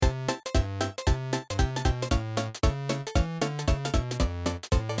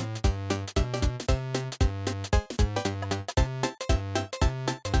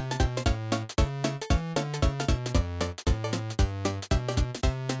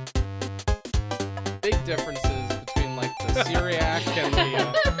big differences between like the Syriac and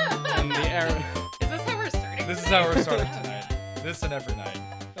the Arab. Is this how we're starting? This is today? how we're starting tonight. This and every night.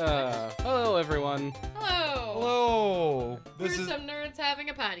 Hello everyone. Hello. Hello. This We're is. some nerds having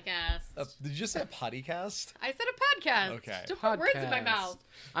a podcast. Did you just say podcast? I said a podcast. Okay. Don't put words in my Podcast. mouth.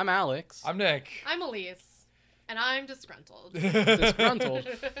 I'm Alex. I'm Nick. I'm Elise, and I'm disgruntled. Disgruntled.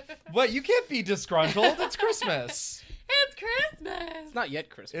 What? You can't be disgruntled. It's Christmas. It's Christmas. It's not yet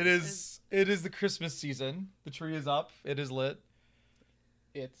Christmas. It is. It is the Christmas season. The tree is up. It is lit.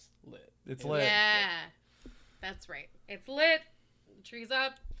 It's lit. It's lit. Yeah, that's right. It's lit. The tree's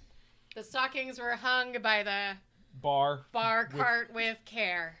up. The stockings were hung by the Bar. cart with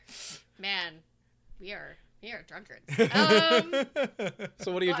care. Man, we are drunkards.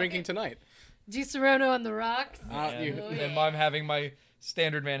 So what are you Well, drinking tonight? Di Serono on the rocks. and, Oh, and yeah. I'm having my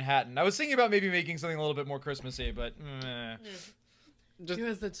standard Manhattan. I was thinking about maybe making something a little bit more Christmassy, but Just Give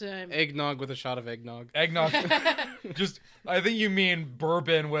us the time. eggnog with a shot of eggnog. eggnog. I think you mean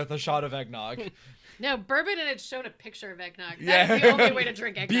bourbon with a shot of eggnog. No, bourbon, and it's shown a picture of eggnog. Yeah. That's the only way to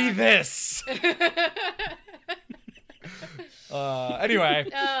drink eggnog. Be this. Anyway.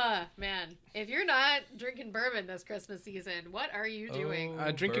 Man, if you're not drinking bourbon this Christmas season, what are you doing?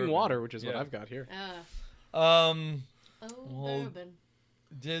 Drinking bourbon. water, which is what Yeah. I've got here. Oh, Well, bourbon.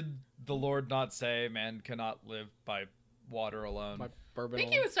 did the Lord not say man cannot live by water alone? My I bourbon.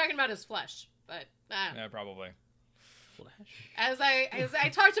 think he was talking about his flesh, but Yeah, probably. flesh. as I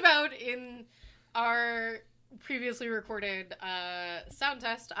talked about in our previously recorded sound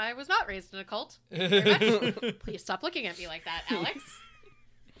test, I was not raised in a cult. Please stop looking at me like that, Alex.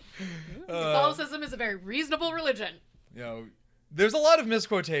 Catholicism is a very reasonable religion. You know, there's a lot of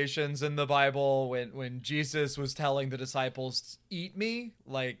misquotations in the Bible when Jesus was telling the disciples, "Eat me,"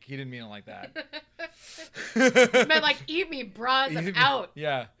 like he didn't mean it like that. He meant like, eat me, bras, I'm out.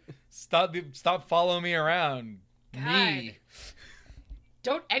 Yeah, stop following me around. God. Me.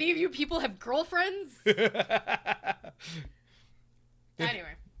 Don't any of you people have girlfriends?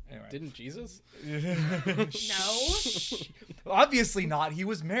 Anyway, Didn't Jesus? no. Obviously not. He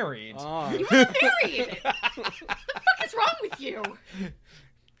was married. Ah. You were married. What the fuck is wrong with you?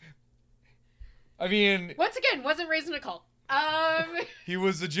 I mean, Once again, wasn't raised in a cult. he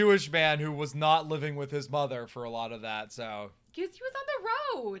was a Jewish man who was not living with his mother for a lot of that. So Because he was on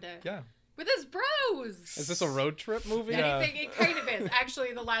the road. yeah. With his bros. Is this a road trip movie? Yeah. Anything, it kind of is.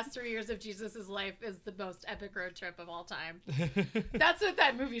 Actually, the last 3 years of Jesus' life is the most epic road trip of all time. That's what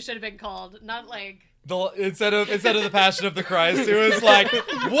that movie should have been called. Not like... Instead of the Passion of the Christ, it was like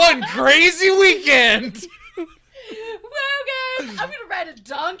one crazy weekend. Whoa, guys! I'm gonna ride a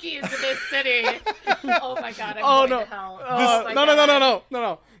donkey into this city. Oh my god, I'm Oh going no! to hell. Oh, Oh my no! God.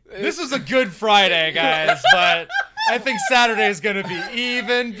 No! This was a good Friday, guys, but I think Saturday is gonna be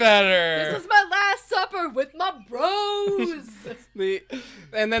even better. This is my last supper with my bros.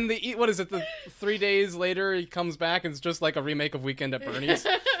 What is it? The 3 days later, he comes back and it's just like a remake of Weekend at Bernie's.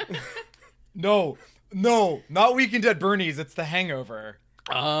 No, not Weekend at Bernie's. It's The Hangover.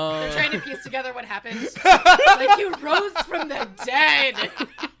 They're trying to piece together what happened. Like, you rose from the dead.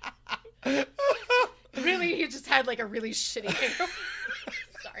 Really, he just had like a really shitty hangover.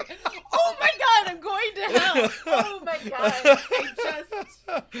 Sorry. Oh my god, I'm going to hell. Oh my god.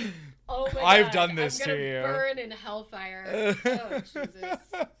 Oh my god. I've done this I'm to gonna you. burn in hellfire. Oh Jesus.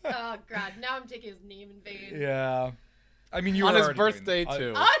 Oh god. Now I'm taking his name in vain. Yeah. I mean, you On were his already birthday, doing-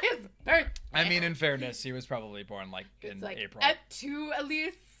 too. On his birthday. I mean, in fairness, he was probably born like It's in like April. at 2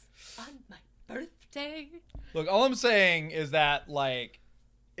 Elise on my birthday. Look, all I'm saying is that like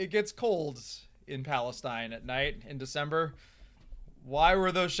it gets cold in Palestine at night in December. Why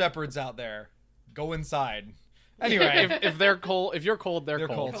were those shepherds out there? Go inside. Anyway, if they're cold, if you're cold, they're They're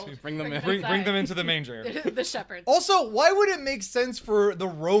cold. cold. Bring them in. bring them into the manger. The shepherds. Also, why would it make sense for the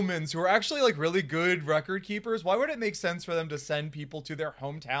Romans, who are actually like really good record keepers, why would it make sense for them to send people to their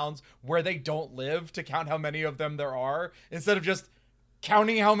hometowns where they don't live to count how many of them there are, instead of just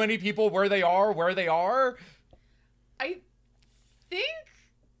counting how many people where they are? I think.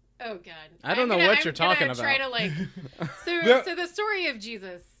 Oh god. I don't know what you're talking I'm gonna about. Try to like. Yeah. So the story of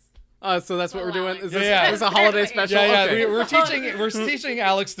Jesus. So that's what we're doing. Is this, Yeah. is this a holiday special? Yeah, Okay. we're teaching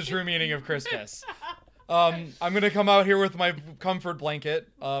Alex the true meaning of Christmas. I'm gonna come out here with my comfort blanket.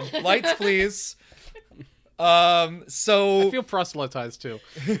 Lights, please. I feel proselytized too.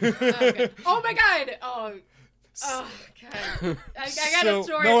 Oh my god. Oh god. I got So- a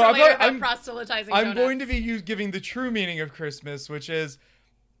story no, for I'm later not- about I'm- proselytizing I'm donuts. going to be giving the true meaning of Christmas, which is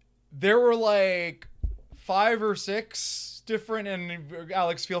there were like 5 or 6 different, and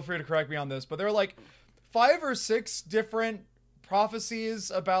Alex, feel free to correct me on this, but there were like 5 or 6 different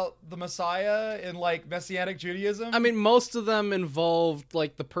prophecies about the Messiah in like Messianic Judaism. I mean, most of them involved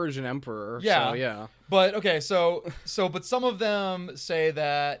like the Persian emperor. Yeah. So, yeah. But okay, but some of them say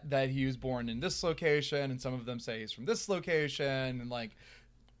that he was born in this location, and some of them say he's from this location, and like,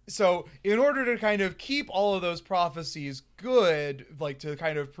 so in order to kind of keep all of those prophecies good, like to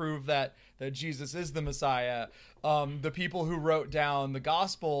kind of prove that Jesus is the Messiah, the people who wrote down the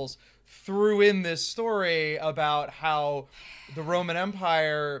Gospels threw in this story about how the Roman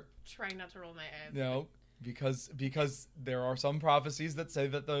Empire, Trying not to roll my eyes. you know, because there are some prophecies that say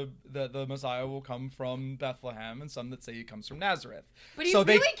that the Messiah will come from Bethlehem, and some that say he comes from Nazareth. But he So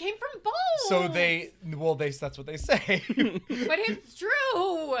really came from both. So that's what they say. But it's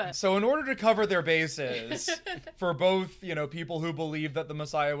true. So in order to cover their bases for both, you know, people who believe that the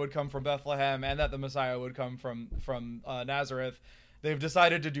Messiah would come from Bethlehem and that the Messiah would come from Nazareth, they've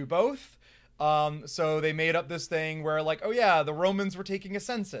decided to do both. So they made up this thing where like, oh yeah, the Romans were taking a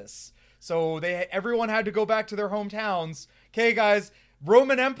census. So everyone had to go back to their hometowns. Okay, guys,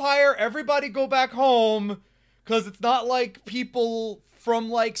 Roman Empire, everybody go back home, because it's not like people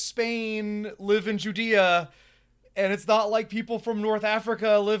from like Spain live in Judea, and it's not like people from North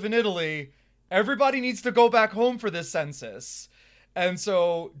Africa live in Italy. Everybody needs to go back home for this census. And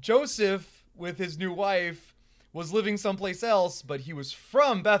so Joseph, with his new wife, was living someplace else, but he was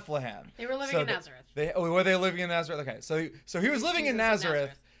from Bethlehem. They were living in Nazareth. Were they living in Nazareth? Okay, so he was living in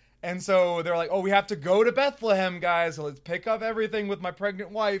Nazareth. And so they're like, oh, we have to go to Bethlehem, guys. So let's pick up everything with my pregnant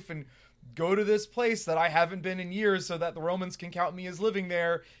wife and go to this place that I haven't been in years so that the Romans can count me as living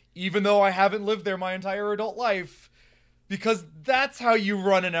there, even though I haven't lived there my entire adult life. Because that's how you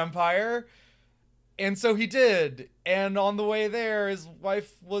run an empire. And so he did. And on the way there, his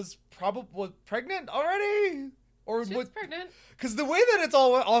wife was probably pregnant already? Or She's pregnant. Because the way that it's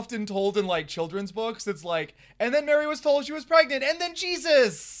all often told in like children's books, it's like, and then Mary was told she was pregnant, and then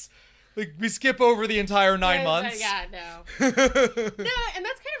Jesus. Like, we skip over the entire 9 months. Yeah, no. No, and that's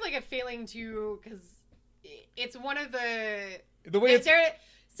kind of like a failing too, because it's one of the way it's...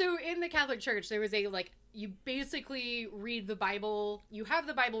 So in the Catholic Church, there was you basically read the Bible, you have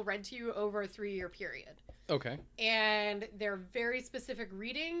the Bible read to you over a 3-year period. Okay. And they're very specific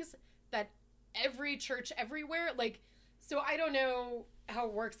readings that every church everywhere, so I don't know how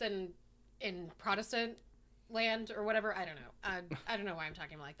it works in Protestant land or whatever. I don't know. I don't know why I'm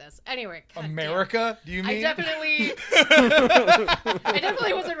talking like this. Anyway, America? Do you mean? I definitely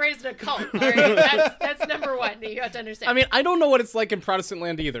wasn't raised in a cult. All right? That's number one. You have to understand. I mean, I don't know what it's like in Protestant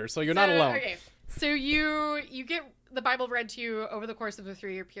land either, so you're not alone. Okay, so you get the Bible read to you over the course of a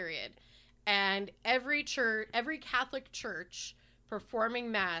 3-year period, and every Catholic church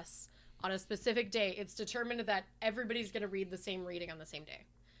performing mass on a specific day, it's determined that everybody's going to read the same reading on the same day.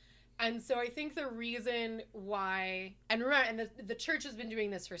 And so I think the reason why, and remember, and the church has been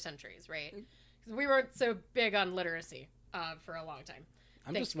doing this for centuries, right? Because we weren't so big on literacy for a long time.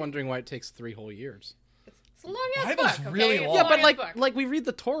 I'm just wondering why it takes 3 whole years. It's a long-ass Bible's book, okay? really It's a long. Yeah, but long-ass book. like we read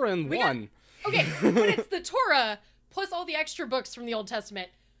the Torah in one. Okay, but it's the Torah plus all the extra books from the Old Testament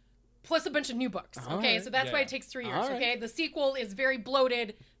plus a bunch of new books, okay? Right. So that's why Yeah. it takes 3 years, All right. okay? The sequel is very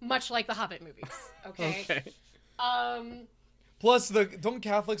bloated, much like the Hobbit movies, okay? Okay. Plus, don't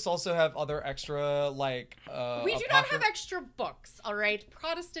Catholics also have other extra, We do not have extra books, all right?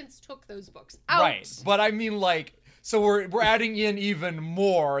 Protestants took those books out. Right, but I mean, so we're adding in even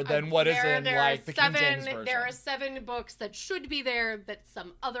more than what is in, there are the King James version. There are 7 books that should be there that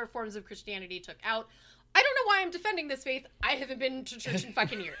some other forms of Christianity took out. I don't know why I'm defending this faith. I haven't been to church in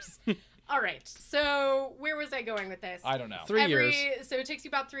fucking years. All right, so where was I going with this? I don't know. 3 years. So it takes you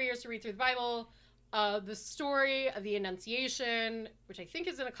about 3 years to read through the Bible. The story of the Annunciation, which I think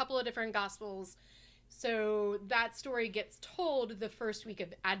is in a couple of different Gospels. So that story gets told the first week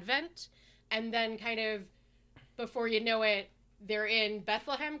of Advent, and then kind of before you know it, they're in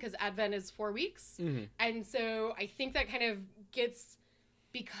Bethlehem because Advent is 4 weeks. Mm-hmm. And so I think that kind of gets,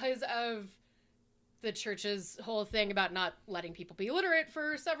 because of the church's whole thing about not letting people be literate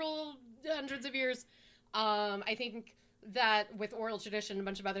for several hundreds of years, I think that with oral tradition and a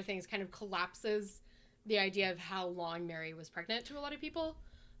bunch of other things kind of collapses the idea of how long Mary was pregnant to a lot of people.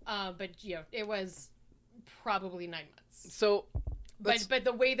 But it was probably 9 months. So, but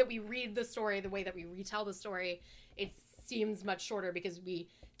the way that we read the story, the way that we retell the story, it seems much shorter because we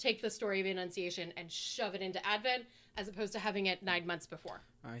take the story of Annunciation and shove it into Advent as opposed to having it 9 months before.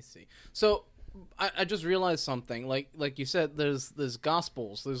 I see. So I just realized something. Like you said, there's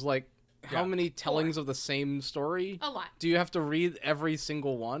Gospels. There's how many tellings of the same story? A lot. Do you have to read every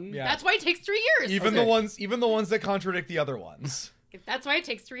single one? Yeah. That's why it takes 3 years. Even the ones that contradict the other ones. That's why it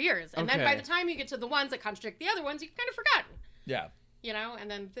takes 3 years. And then Okay. by the time you get to the ones that contradict the other ones, you've kind of forgotten. Yeah. You know, and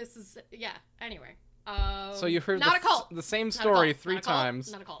then this is Anyway, So you heard not a cult. the same Not a story cult. 3 Not a cult.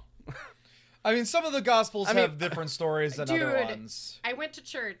 times. Not a cult. I mean, some of the Gospels I mean, have different stories than other dude, ones. I went to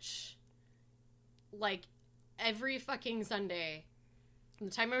church like every fucking Sunday from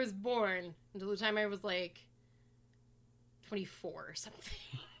the time I was born until the time I was like 24 or something.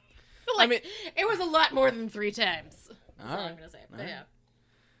 Like, I mean, it was a lot more than 3 times. That's all I'm Alright. gonna say. But Alright.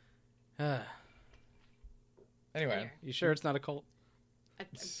 yeah. Anyway. You sure it's not a cult? I'm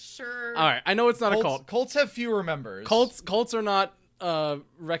sure. All right, I know it's not a Cults, cult. cults have fewer members. Cults are not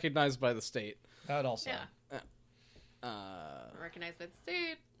recognized by the state. That also. Yeah. Recognized by the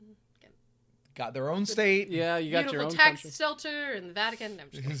state. Got their own state. Yeah, you got Beautiful your own tax country. shelter in the Vatican. No,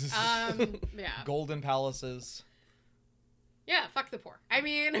 I'm just kidding. Yeah. Golden palaces. Yeah, fuck the poor. I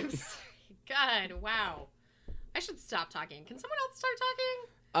mean, God, wow. I should stop talking. Can someone else start talking?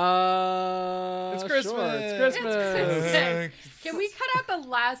 It's Christmas. Sure, it's Christmas. It's Christmas. Can we cut out the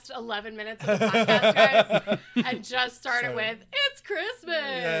last 11 minutes of the podcast, guys, and just start it with, it's Christmas?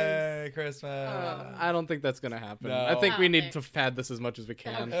 Yay, Christmas. I don't think that's gonna happen. No. I think we need Okay. to pad this as much as we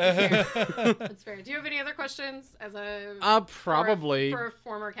can. Okay, fair. That's fair. Do you have any other questions as a Probably. for a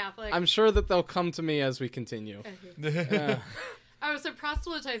former Catholic? I'm sure that they'll come to me as we continue. Okay. Uh, Oh, so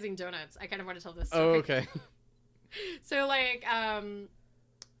proselytizing donuts. I kind of want to tell this oh, story. okay. So, like,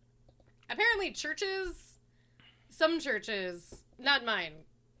 apparently some churches, not mine,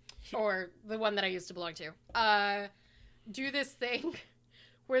 or the one that I used to belong to, do this thing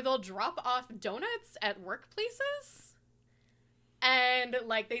where they'll drop off donuts at workplaces. And,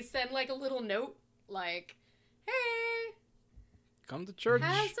 like, they send, like, a little note, like, hey, Come to church.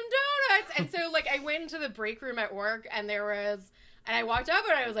 have some donuts. And so, like, I went into the break room at work, and I walked up,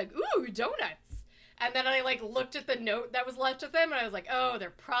 and I was like, ooh, donuts. And then I, like, looked at the note that was left with them, and I was like, oh,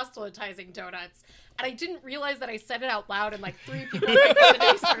 they're proselytizing donuts. And I didn't realize that I said it out loud, and, like, 3 people next to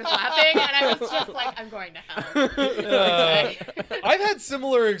me started laughing, and I was just like, I'm going to hell. I've had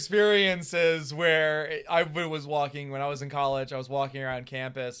similar experiences where I was walking, when I was in college, I was walking around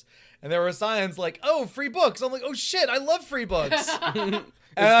campus, and there were signs like, oh, free books. I'm like, oh, shit, I love free books.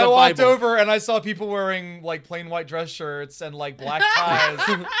 And I walked over and I saw people wearing like plain white dress shirts and like black ties.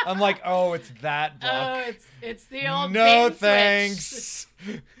 I'm like, oh, it's that book. Oh, it's the old No bait thanks.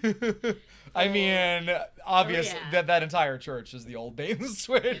 I mean, obviously yeah. that entire church is the old bait and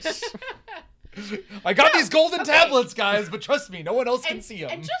switch. I got these golden tablets, guys, but trust me, no one else can see them.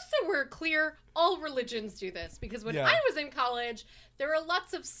 And just so we're clear, all religions do this, because when I was in college, there were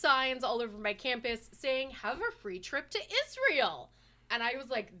lots of signs all over my campus saying, have a free trip to Israel. And I was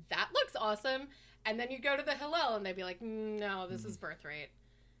like, that looks awesome. And then you go to the Hillel and they'd be like, no, this is birthright.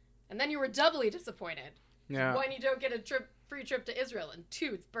 And then you were doubly disappointed. Yeah. One, you don't get a free trip to Israel, and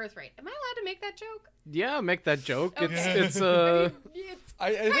 2, it's birthright. Am I allowed to make that joke? Yeah, make that joke. Okay. It's I mean,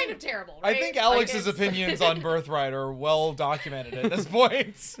 it's kind of terrible, right? I think Like, Alex's opinions on birthright are well documented at this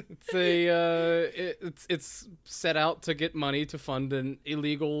point. it's set out to get money to fund an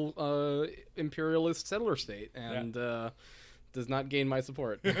illegal imperialist settler state, and does not gain my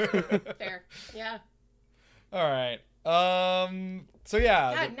support. Fair. Yeah. All right. So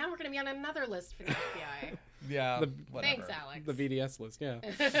yeah. God, now we're going to be on another list for the FBI. Yeah. Thanks, Alex. The VDS list, yeah.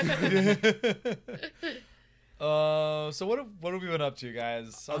 So what have we been up to,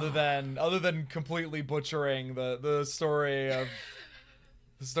 guys? Other than completely butchering the story of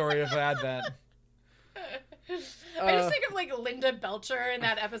Advent. I just think of like Linda Belcher in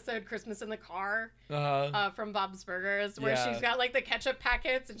that episode "Christmas in the Car" from Bob's Burgers, where Yeah. she's got like the ketchup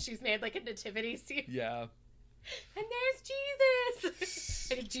packets and she's made like a nativity scene. Yeah. And there's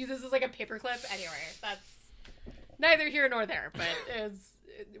Jesus. And Jesus is like a paperclip. Anyway, that's neither here nor there. But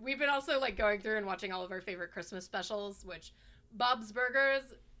we've been also like going through and watching all of our favorite Christmas specials, which Bob's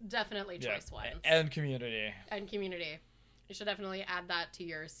Burgers definitely choice ones. And Community. And Community. You should definitely add that to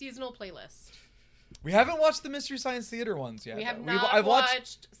your seasonal playlist. We haven't watched the Mystery Science Theater ones yet. We have though. not I've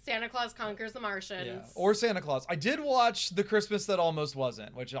watched Santa Claus Conquers the Martians. Yeah, or Santa Claus. I did watch The Christmas That Almost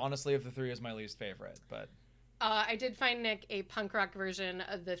Wasn't, which honestly of the 3 is my least favorite, but I did find, Nick, a punk rock version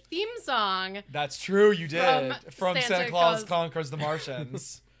of the theme song that's true, you did. From Santa Santa Claus Claus Conquers the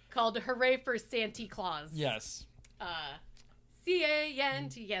Martians. called Hooray for Santa Claus. Yes.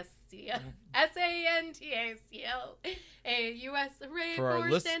 CANTSCSANTACLAUS, hooray For our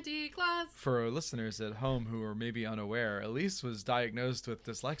for Santa Claus. For our listeners at home who are maybe unaware, Elise was diagnosed with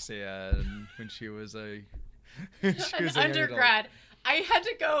dyslexia when she was a An undergrad. I had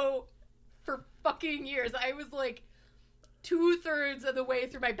to go for fucking years. I was like 2/3 of the way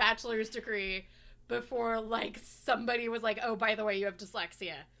through my bachelor's degree before like somebody was like, oh, by the way, you have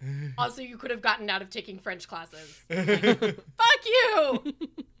dyslexia. Also, you could have gotten out of taking French classes. Like, fuck you.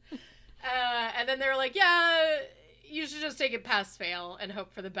 And then they were like, yeah, you should just take it pass fail and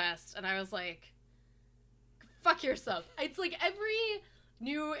hope for the best. And I was like, fuck yourself. It's like every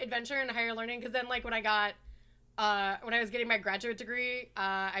new adventure in higher learning, because then like when I was getting my graduate degree,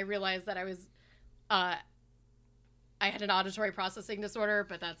 I realized that I had an auditory processing disorder,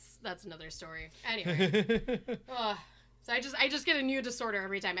 but that's another story. Anyway, so I just get a new disorder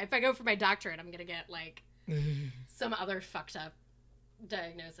every time. If I go for my doctorate, I'm gonna get like some other fucked up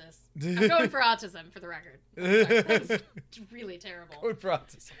diagnosis. I'm going for autism, for the record. Sorry, that was really terrible. Going for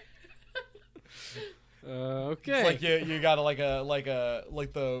autism. Okay. It's like you got like the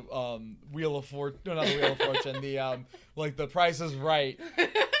Wheel of Fortune, no, not the Wheel of Fortune, the like the Price is Right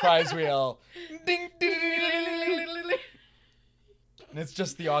prize wheel. Ding, ding, ding, ding, ding, ding. And it's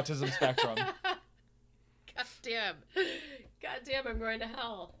just the autism spectrum. God damn, I'm going to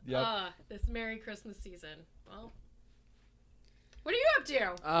hell. Yep. This Merry Christmas season. Well, what are you up to?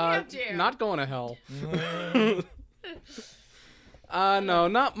 What are you up to? Not going to hell. No,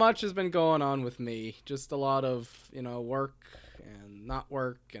 not much has been going on with me. Just a lot of, work and not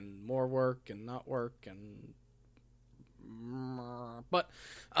work and more work and not work and... But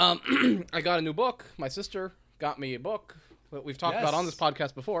I got a new book. My sister got me a book that we've talked about on this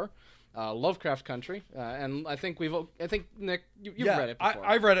podcast before. Lovecraft Country, and I think Nick, you've read it before.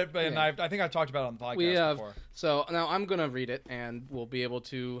 I've read it, and I think I've talked about it on the podcast before. So now I'm going to read it, and we'll be able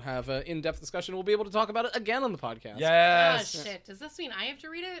to have an in-depth discussion. We'll be able to talk about it again on the podcast. Yes. Oh, shit. Does this mean I have to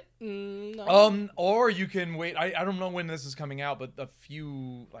read it? No. Or you can wait. I don't know when this is coming out, but I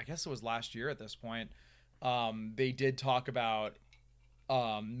guess it was last year at this point, they did talk about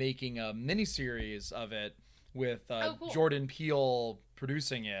making a miniseries of it with cool. Jordan Peele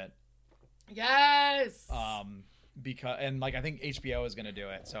producing it. Yes. Because I think HBO is going to do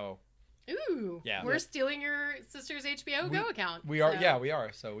it. So ooh, yeah, we're stealing your sister's HBO Go account. We are, yeah, we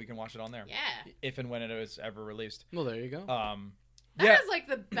are. So we can watch it on there. Yeah. If and when it is ever released. Well, there you go. That is like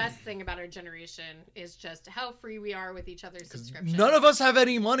the best thing about our generation is just how free we are with each other's subscriptions. None of us have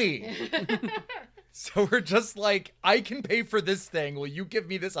any money. So we're just like, I can pay for this thing. Will you give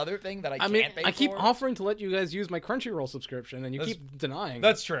me this other thing that I can't pay for? I keep offering to let you guys use my Crunchyroll subscription, and you keep denying.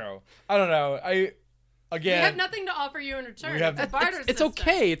 That's true. I don't know. We have nothing to offer you in return. It's a barter system. It's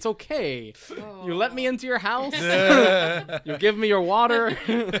okay. It's okay. Oh. You let me into your house. You give me your water.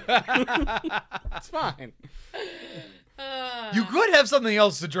 It's fine. You could have something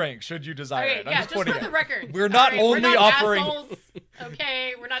else to drink, should you desire it. I'm just for the record. We're not only we're not offering... assholes,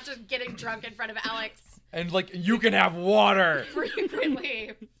 okay? We're not just getting drunk in front of Alex. And, you can have water.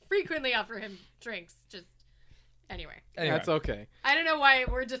 Frequently offer him drinks. Just... Anyway. That's okay. I don't know why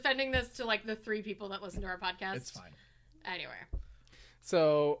we're defending this to, the 3 people that listen to our podcast. It's fine. Anyway.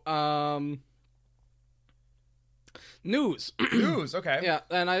 So, news. News, okay. Yeah,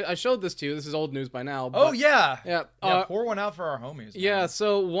 and I showed this to you. This is old news by now. But, oh, yeah. Yeah. Pour one out for our homies. Man. Yeah,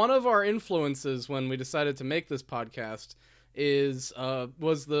 so one of our influences when we decided to make this podcast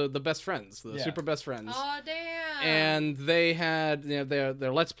was the Best Friends, the Super Best Friends. Oh, damn. And they had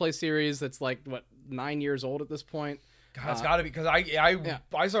their Let's Play series that's 9 years old at this point. God, it's got to be, because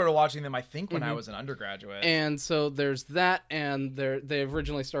I started watching them, I think, when I was an undergraduate. And so there's that, and they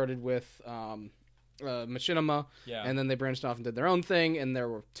originally started with Machinima, and then they branched off and did their own thing, and there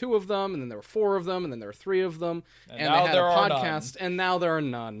were 2 of them, and then there were 4 of them, and then there were 3 of them, and they had a podcast, and now there are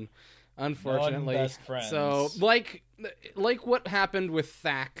none, unfortunately. Best friends. So like what happened with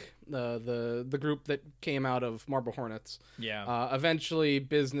THAC, the group that came out of Marble Hornets. Yeah. Eventually,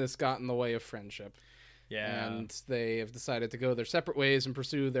 business got in the way of friendship. Yeah. And they have decided to go their separate ways and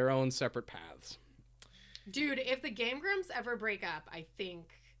pursue their own separate paths. Dude, if the Game Grumps ever break up, I think...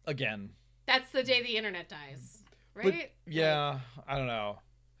 Again. That's the day the internet dies. Right? But, yeah, I don't know.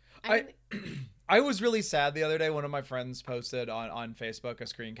 I was really sad the other day. One of my friends posted on Facebook a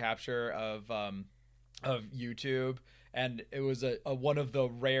screen capture of YouTube, and it was a one of the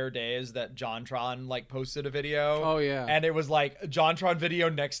rare days that JonTron posted a video. Oh yeah. And it was JonTron video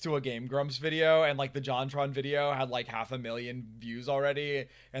next to a Game Grumps video, and the JonTron video had 500,000 views already,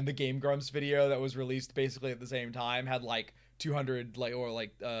 and the Game Grumps video that was released basically at the same time had 200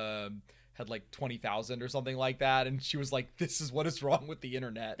 had 20,000 or something like that, and she was like, "This is what is wrong with the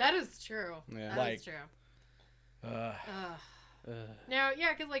internet." That is true. Yeah. That is true. Now,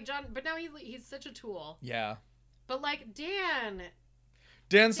 yeah, because John, but now he's such a tool. Yeah. But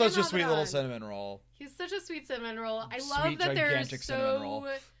Dan's such a sweet little cinnamon roll. He's such a sweet cinnamon roll. I love that they're so.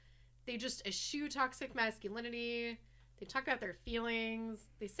 They just eschew toxic masculinity. They talk about their feelings.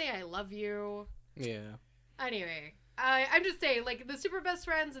 They say "I love you." Yeah. Anyway, I'm just saying, like, the super best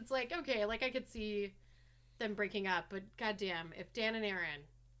friends, it's like, okay, like, I could see them breaking up, but goddamn, if Dan and Aaron,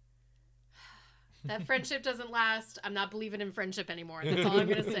 that friendship doesn't last, I'm not believing in friendship anymore. That's all I'm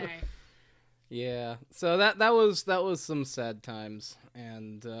gonna say. Yeah. So that was some sad times,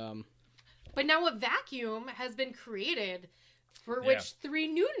 and but now a vacuum has been created for which 3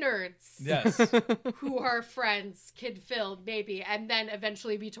 new nerds, Yes, who are friends, can fill maybe, and then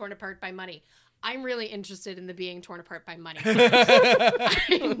eventually be torn apart by money. I'm really interested in the being torn apart by money.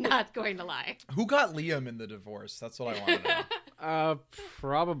 I'm not going to lie. who got Liam in the divorce? That's what I want to know.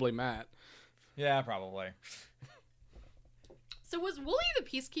 probably Matt. Yeah, probably. So was Wooly the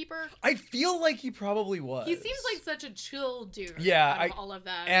peacekeeper? I feel like he probably was. He seems like such a chill dude. Yeah, out of all of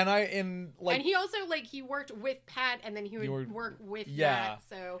that. And he also he worked with Pat, and then he would work with Matt.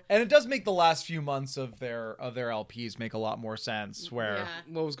 So and it does make the last few months of their LPs make a lot more sense. Where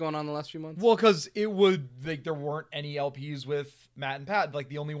what was going on the last few months? Well, because it would there weren't any LPs with Matt and Pat. Like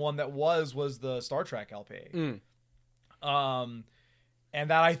the only one that was the Star Trek LP. And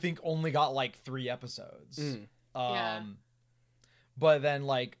that I think only got like 3 episodes. But then,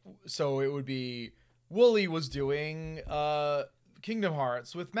 so it would be Wooly was doing Kingdom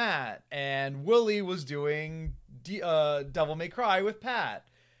Hearts with Matt, and Wooly was doing Devil May Cry with Pat.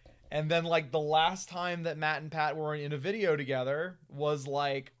 And then, the last time that Matt and Pat were in a video together was,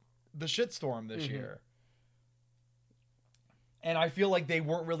 the Shitstorm this year. And I feel like they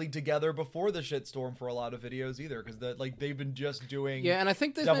weren't really together before the Shitstorm for a lot of videos either, because they've been just doing and I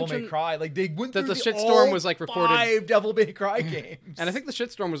think Devil May Cry. They went that through the Shitstorm was recorded 5 Devil May Cry games, and I think the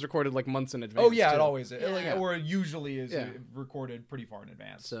Shitstorm was recorded months in advance. Oh yeah, too. it always is. Or it usually is recorded pretty far in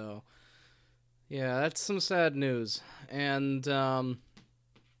advance. So yeah, that's some sad news. And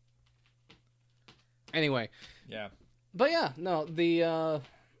anyway, but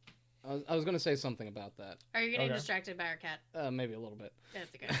I was going to say something about that. Are you getting distracted by our cat? Maybe a little bit.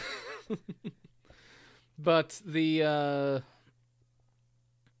 That's okay. But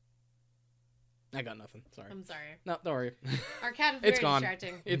I got nothing. Sorry. I'm sorry. No, don't worry. Our cat is very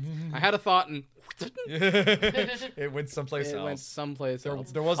distracting. distracting. I had a thought and it went someplace else. It went someplace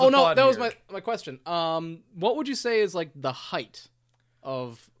else. There was that was my question. What would you say is the height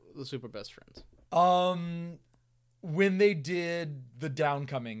of the Super Best Friends? When they did the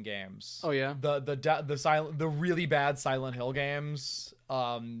Downcoming games. Oh yeah. The really bad Silent Hill games.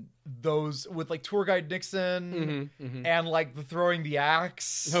 Those with Tour Guide Nixon and the throwing the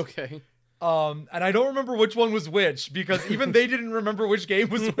axe. Okay. And I don't remember which one was which, because even they didn't remember which game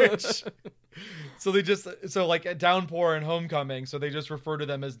was which. So they just at Downpour and Homecoming, so they just refer to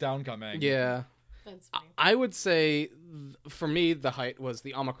them as Downcoming. Yeah. That's funny. I would say for me the height was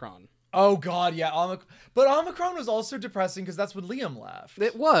the Omicron. Oh god, yeah, but Omicron was also depressing because that's when Liam left.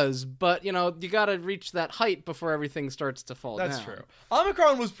 It was, but you gotta reach that height before everything starts to fall down. That's true.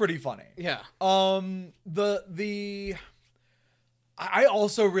 Omicron was pretty funny. Yeah. I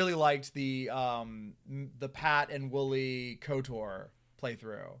also really liked the Pat and Wooly KOTOR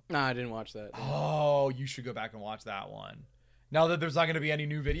playthrough. No, I didn't watch that. Oh, you should go back and watch that one. Now that there's not going to be any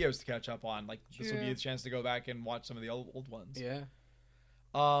new videos to catch up on, this will be a chance to go back and watch some of the old ones. Yeah.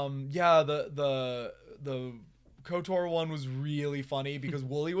 The KOTOR one was really funny because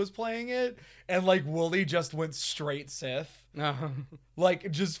Wooly was playing it, and Wooly just went straight Sith.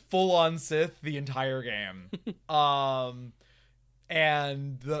 Just full on Sith the entire game.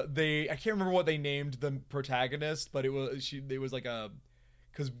 And I can't remember what they named the protagonist, but it was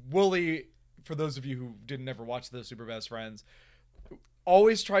because Wooly, for those of you who didn't ever watch the Super Best Friends,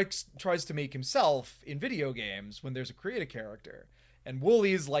 always tries to make himself in video games when there's a creative character. And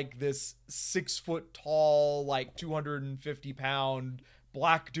Wooly is this 6 foot tall, 250 pound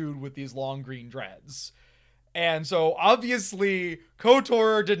black dude with these long green dreads. And so obviously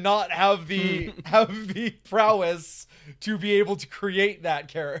KOTOR did not have the prowess to be able to create that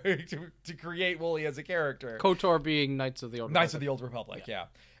character, to create Wooly as a character. KOTOR being Knights of the Old Republic. Knights of the Old Republic, yeah.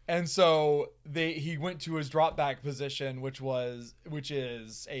 And so he went to his drop back position, which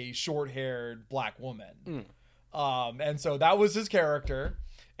is a short-haired black woman. And so that was his character.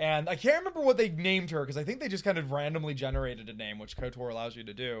 And I can't remember what they named her, because I think they just kind of randomly generated a name, which KOTOR allows you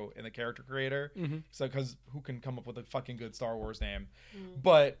to do in the character creator. So, because who can come up with a fucking good Star Wars name?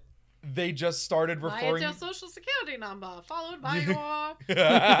 But they just started referring... It's your social security number, followed by your...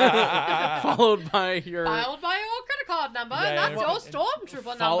 followed by your credit card number. That's your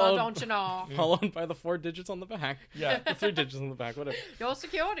stormtrooper number, don't you know? Followed by the 4 digits on the back. Yeah. The 3 digits on the back, whatever. Your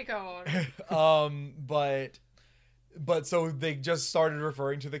security code. But... But so they just started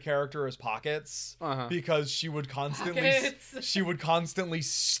referring to the character as Pockets because she would constantly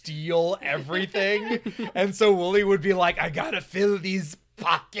steal everything. And so Wooly would be like, I gotta fill these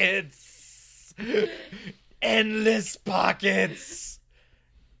pockets. Endless pockets.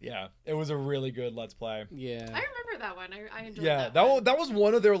 Yeah, it was a really good Let's Play. Yeah. I remember that one. I enjoyed that one. That was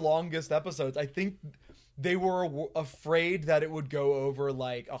one of their longest episodes. I think they were afraid that it would go over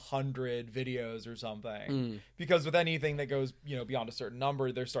like 100 videos or something. Because with anything that goes, beyond a certain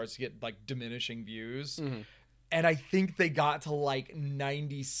number, there starts to get like diminishing views. And I think they got to like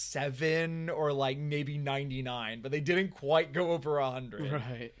 97 or like maybe 99, but they didn't quite go over 100.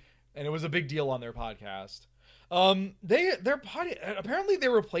 Right. And it was a big deal on their podcast. Apparently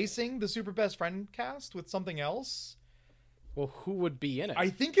they're replacing the Super Best Friend cast with something else. Well, who would be in it? I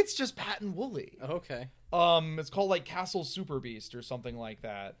think it's just Pat and Wooly. Okay. It's called like Castle Super Beast or something like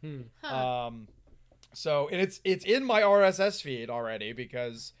that. So and it's in my RSS feed already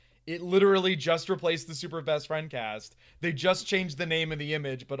because it literally just replaced the Super Best Friend cast. They just changed the name and the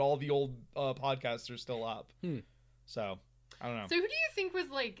image, but all the old podcasts are still up. So I don't know. So who do you think was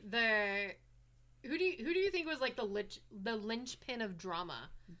like the who do you think was like the linchpin of drama?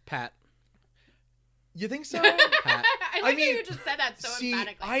 Pat. You think so? Pat. I mean, you just said that so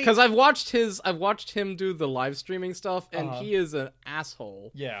emphatically. Because I've watched him do the live streaming stuff, and he is an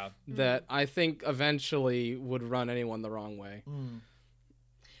asshole. Yeah. That I think eventually would run anyone the wrong way.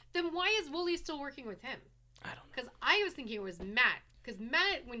 Then why is Wooly still working with him? I don't know. Because I was thinking it was Matt. Because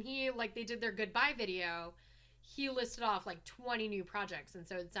Matt, when they did their goodbye video, he listed off like 20 new projects, and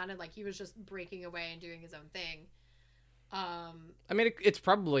so it sounded like he was just breaking away and doing his own thing. I mean, it's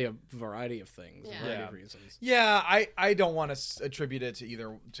probably a variety of things, a variety of reasons. Yeah, I don't want to attribute it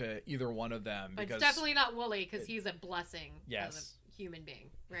to either one of them. But it's definitely not Wooly because he's a blessing as a human being,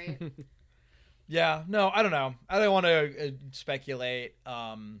 right? Yeah, no, I don't know. I don't want to speculate.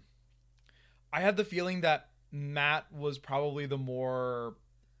 I had the feeling that Matt was probably the more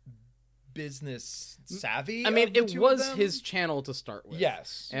business savvy. I mean, it was his channel to start with.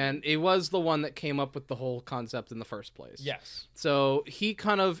 Yes. And it was the one that came up with the whole concept in the first place. Yes. So he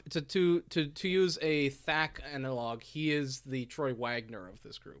kind of, to use a Thack analog, he is the Troy Wagner of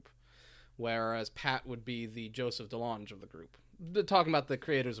this group. Whereas Pat would be the Joseph DeLonge of the group. Talking about the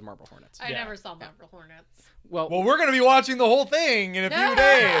creators of Marble Hornets. I never saw Marble Hornets. Well, we're going to be watching the whole thing in a few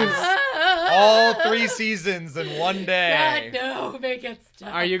days. All 3 seasons in one day. God, no, make it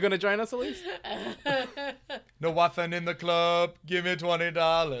stop. Are you going to join us, Elise? No waffin in the club. Give me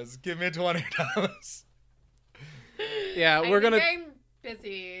 $20. Give me $20. Yeah, we're going to... I'm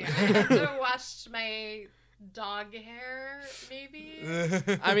busy. I have to wash my dog hair, maybe?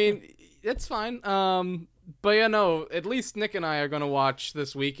 I mean, it's fine. But yeah, no, at least Nick and I are going to watch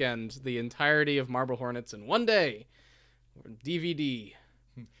this weekend the entirety of Marble Hornets in one day. DVD.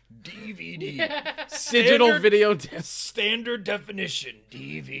 Digital video disc. Standard definition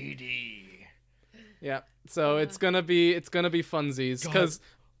DVD. Yeah. So it's going to be funsies cuz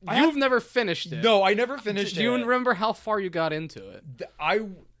you've never finished it. No, I never finished it. Do you remember how far you got into it? I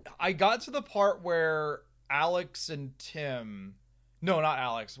got to the part where Alex and Tim... No, not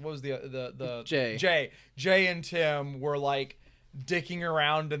Alex. What was the Jay? Jay and Tim were like dicking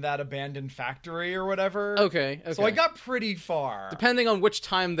around in that abandoned factory or whatever. Okay. So I got pretty far. Depending on which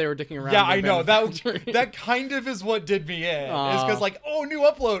time they were dicking around. Yeah, I know. That kind of is what did me in. It's because like, oh, new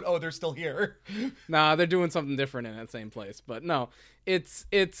upload. Oh, they're still here. Nah, they're doing something different in that same place. But no, we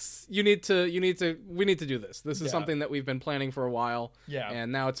need to do this. This is something that we've been planning for a while. Yeah.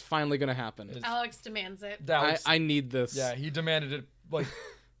 And now it's finally going to happen. Alex demands it. I need this. Yeah, he demanded it like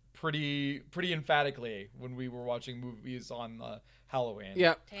pretty emphatically when we were watching movies on Halloween.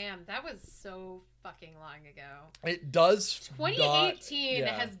 Yeah. Damn, that was so fucking long ago. It does. 2018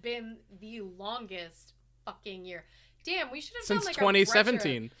 has been the longest fucking year. Damn, we should have since done like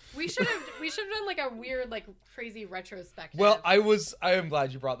 2017. We should have done like a weird, like crazy retrospective. Well, I am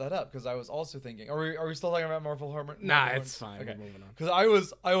glad you brought that up because I was also thinking. Are we still talking about Marble Hornets? Nah, it's fine. Okay. We're moving on.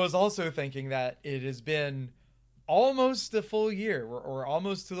 Because I was also thinking that it has been almost a full year. We're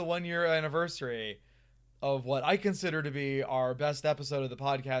almost to the 1-year anniversary of what I consider to be our best episode of the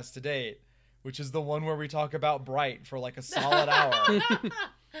podcast to date, which is the one where we talk about Bright for like a solid hour.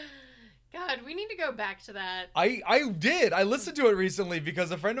 God, we need to go back to that. I did. I listened to it recently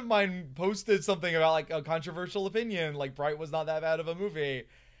because a friend of mine posted something about like a controversial opinion, like Bright was not that bad of a movie.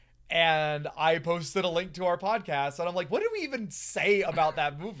 And I posted a link to our podcast and I'm like, what did we even say about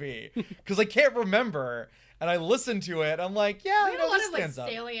that movie? Because I can't remember. and I listen to it, I'm like, yeah, we had a lot this of like stands up.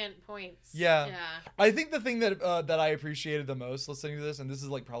 salient points. Yeah. I think the thing that I appreciated the most listening to this, and this is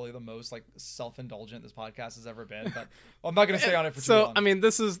like probably the most like self-indulgent this podcast has ever been, but I'm not going to stay on it for too long. So, I mean,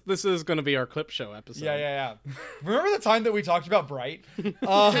 this is going to be our clip show episode. Yeah. Remember the time that we talked about Bright?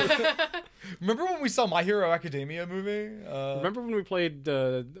 Remember when we saw My Hero Academia movie? Remember when we played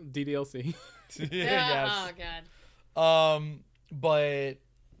DDLC? Yes. Oh god.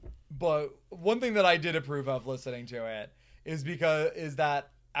 But one thing that I did approve of listening to it is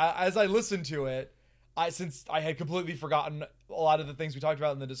that as I listened to it, since I had completely forgotten a lot of the things we talked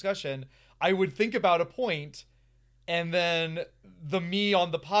about in the discussion, I would think about a point, and then the me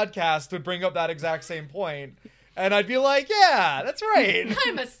on the podcast would bring up that exact same point. And I'd be like, yeah, that's right.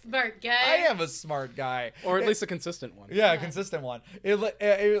 I'm a smart guy. I am a smart guy. Or at least a consistent one. Yeah, a consistent one.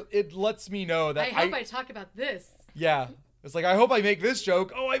 It lets me know that I hope I talk about this. Yeah. It's like, I hope I make this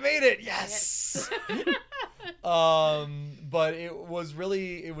joke. Oh, I made it. Yes. But it was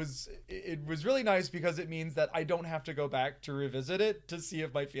really nice because it means that I don't have to go back to revisit it to see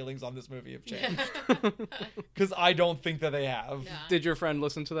if my feelings on this movie have changed. Because I don't think that they have. Yeah. Did your friend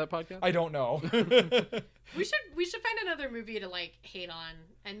listen to that podcast? I don't know. We should find another movie to like hate on,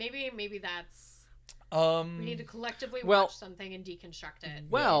 and maybe that's we need to collectively watch something and deconstruct it.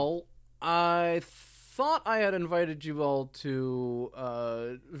 Well, I thought I had invited you all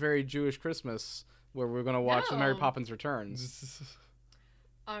to Very Jewish Christmas, where we're going to watch Mary Poppins Returns.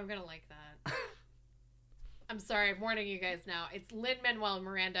 Oh, I'm gonna like that. I'm sorry, I'm warning you guys now. It's Lin-Manuel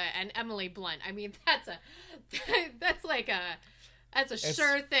Miranda and Emily Blunt. I mean, that's a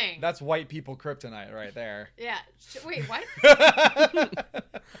sure thing. That's white people kryptonite right there. Yeah. Wait, what?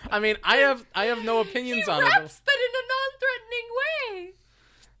 I mean, I have no opinions on raps, it. but in a non-threatening way.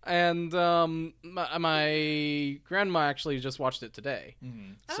 And my grandma actually just watched it today.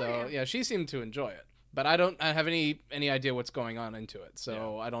 Mm-hmm. So yeah, she seemed to enjoy it. But I don't have any idea what's going on into it,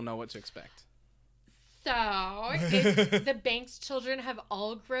 so I don't know what to expect. So, the Banks children have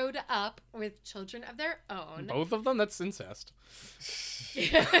all grown up with children of their own. Both of them? That's incest.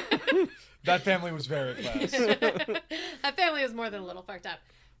 That family was very close. That family was more than a little fucked up.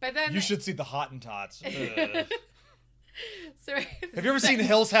 But then you should see the Hottentots. So, have you ever seen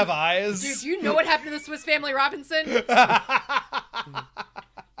Hills Have Eyes? Dude, do you know what happened to the Swiss Family Robinson?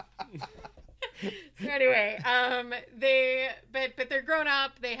 So anyway, but they're grown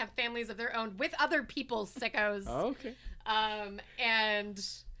up. They have families of their own with other people's sickos. Oh, okay. And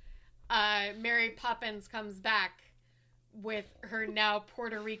Mary Poppins comes back with her now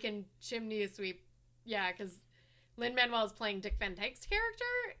Puerto Rican chimney sweep. Yeah, because Lin-Manuel is playing Dick Van Dyke's character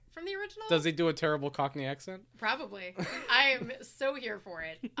from the original. Does he do a terrible Cockney accent? Probably. I am so here for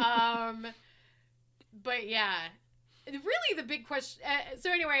it. But yeah. Really, the big question.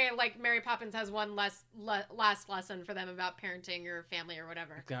 So anyway, like Mary Poppins has one last lesson for them about parenting or family or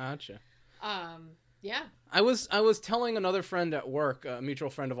whatever. Gotcha. Yeah. I was telling another friend at work, a mutual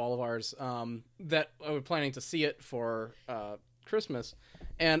friend of all of ours, that I was planning to see it for Christmas,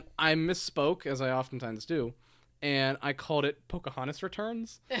 and I misspoke, as I oftentimes do, and I called it Pocahontas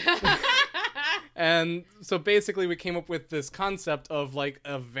Returns. And so basically, we came up with this concept of like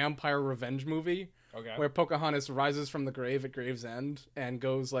a vampire revenge movie. Okay. Where Pocahontas rises from the grave at Gravesend and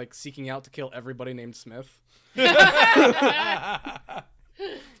goes like seeking out to kill everybody named Smith. That's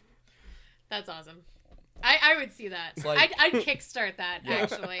awesome. I would see that. Like... I'd kickstart that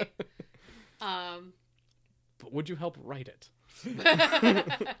actually. But would you help write it?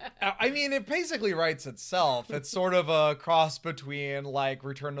 I mean, it basically writes itself. It's sort of a cross between like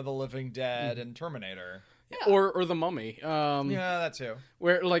Return of the Living Dead and Terminator. Yeah. Or The Mummy. Yeah, that too.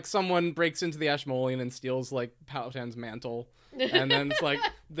 Where, like, someone breaks into the Ashmolean and steals, like, Powhatan's mantle. And then it's like,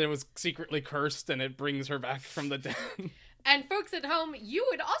 there was secretly cursed and it brings her back from the dead. And folks at home, you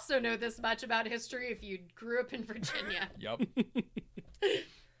would also know this much about history if you grew up in Virginia. Yep.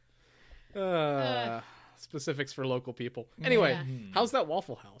 Specifics for local people. Anyway, how's that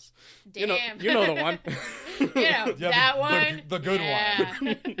Waffle House? Damn. You know the one. That one. The good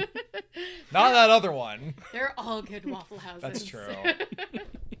one. Not that other one. They're all good Waffle Houses. That's true.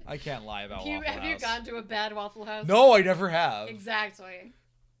 I can't lie about Waffle House. Have you gone to a bad Waffle House? No, I never have. Exactly.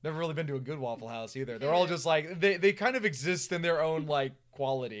 Never really been to a good Waffle House either. They're all just like, they kind of exist in their own like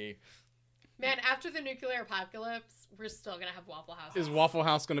quality. Man, after the nuclear apocalypse, we're still gonna have Waffle Houses. Is Waffle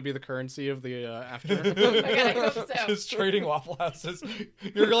House gonna be the currency of the after? Oh my God, I hope so. Just trading Waffle Houses.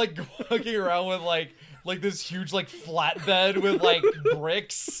 You're like walking around with like this huge like flatbed with like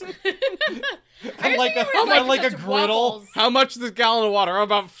bricks. And like a griddle. Waffles. How much is this gallon of water? How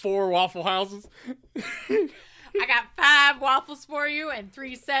about 4 Waffle Houses? I got 5 waffles for you and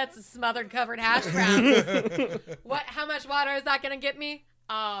 3 sets of smothered covered hash browns. What? How much water is that going to get me?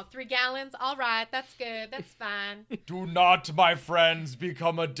 Oh, 3 gallons? All right, that's good. That's fine. Do not, my friends,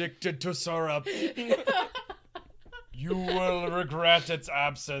 become addicted to syrup. You will regret its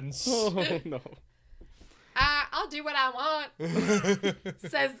absence. Oh, no. I'll do what I want.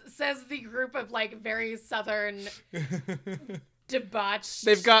 says the group of like very southern debauched.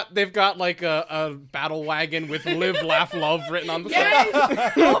 They've got like a battle wagon with "Live, Laugh, Love" written on the yes!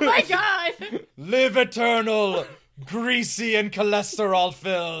 side. Oh my god! Live eternal, greasy and cholesterol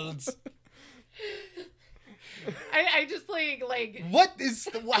filled. I just like. What is?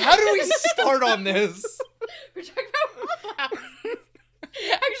 How do we start on this? We're talking about Waffle House.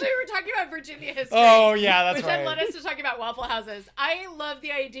 Actually, we're talking about Virginia history. Oh yeah, that's which right. then led us to talking about Waffle Houses. I love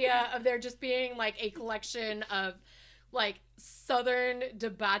the idea of there just being like a collection of like southern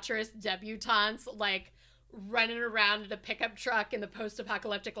debaucherous debutantes like running around in a pickup truck in the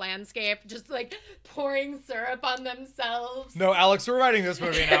post-apocalyptic landscape, just like pouring syrup on themselves. No, Alex, we're writing this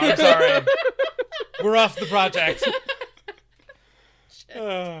movie now. I'm sorry. We're off the project.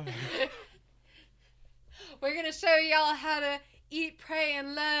 We're gonna show y'all how to eat, pray,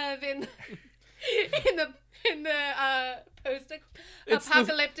 and love in the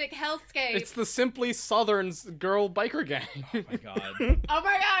post-apocalyptic hellscape. It's the Simply Southern's girl biker gang. Oh my god. Oh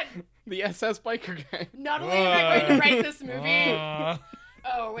my god! The SS biker gang. Not only am I going to write this movie.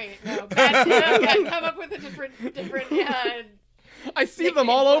 Oh wait, no. I've come up with a different. I see them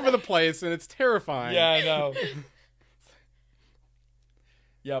all over the place, and it's terrifying. Yeah, I know.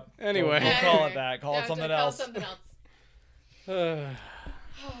 Yep. Anyway. We'll call it that. Call it something else. Call it something else.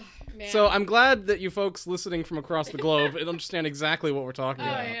 Man. So I'm glad that you folks listening from across the globe understand exactly what we're talking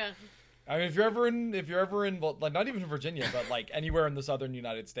about. Oh yeah. I mean, if you're ever in, well, like not even Virginia, but like anywhere in the southern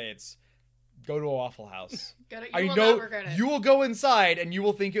United States, go to a Waffle House. I know you will go inside and you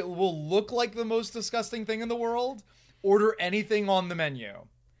will think it will look like the most disgusting thing in the world. Order anything on the menu.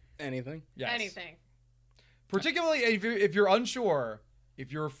 Anything? Yes. Anything. Particularly if you're unsure,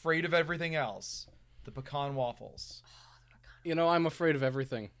 if you're afraid of everything else, the pecan waffles. You know, I'm afraid of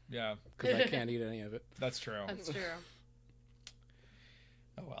everything. Yeah. Because I can't eat any of it. That's true. That's true.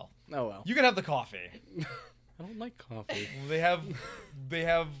 Oh well. Oh well. You can have the coffee. I don't like coffee. They have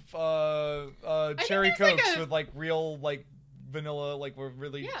cherry cokes with like real like vanilla, like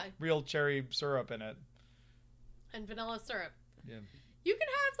really real cherry syrup in it. And vanilla syrup. Yeah. You can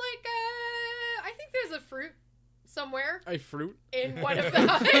have like I think there's a fruit somewhere A fruit? in one of the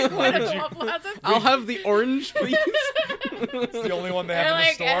Waffle Houses. I'll have the orange, please. It's the only one they have in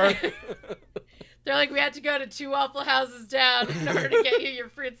the store. They're like, we had to go to 2 Waffle Houses down in order to get you your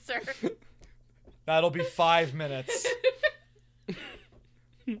fruit syrup. That'll be 5 minutes.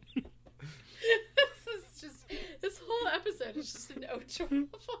 This whole episode is just an ode to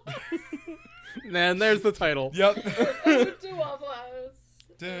Waffle House. And there's the title. Yep. Ode to Waffle House.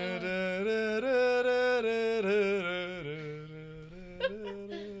 Oh,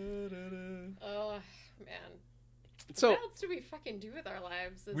 man. So, what else do we fucking do with our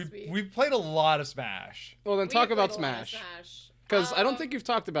lives this week? We've played a lot of Smash. well, then talk about Smash. Because I don't think you've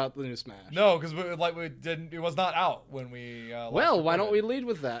talked about the new Smash. No, because it was not out when we. Well, why don't we lead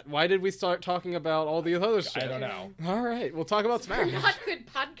with that? Why did we start talking about all the other shit? I don't know. All right, we'll talk about Smash. We're not good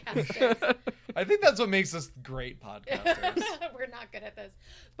podcasters. I think that's what makes us great podcasters. We're not good at this,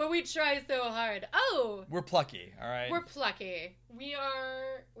 but we try so hard. Oh, We're plucky, all right. we're plucky. We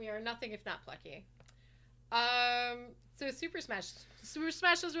are nothing if not plucky. So Super Smash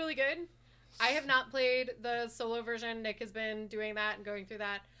is really good. I have not played the solo version. Nick has been doing that and going through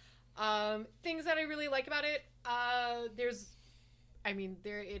that. Things that I really like about it. There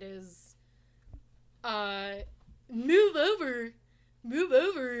it is. Move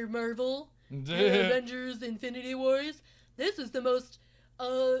over, Marvel. Avengers Infinity Wars. This is the most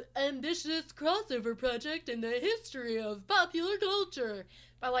ambitious crossover project in the history of popular culture.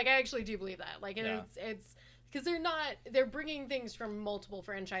 But like, I actually do believe that. Like, it's because they're bringing things from multiple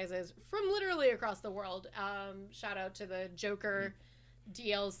franchises from literally across the world. Shout out to the Joker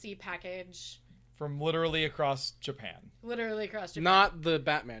DLC package. From literally across Japan. Literally across Japan. Not the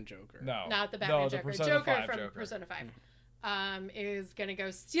Batman Joker. No. Not the Batman the Joker. Persona Joker 5 from Joker. Persona 5. Is going to go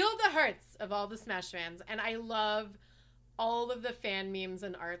steal the hearts of all the Smash fans. And I love all of the fan memes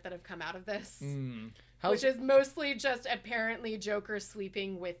and art that have come out of this. Which is mostly just apparently Joker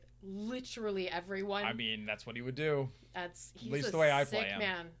sleeping with literally everyone. I mean, that's what he would do. He's at least a the way I sick play him.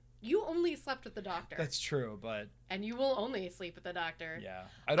 man. You only slept with the doctor. That's true, but and you will only sleep with the doctor. yeah,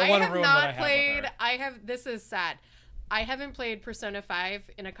 I don't want to ruin what I have with her. This is sad. I haven't played Persona 5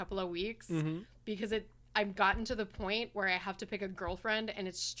 in a couple of weeks because I've gotten to the point where I have to pick a girlfriend and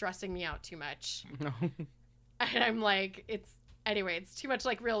it's stressing me out too much. No. And I'm like, it's too much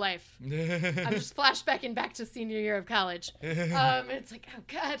like real life. I'm just flashbacking back to senior year of college. It's like, oh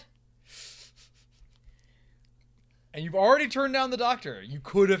God. And you've already turned down the doctor. You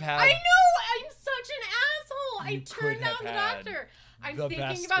could have had. I know! I'm such an asshole! I turned down the doctor. I'm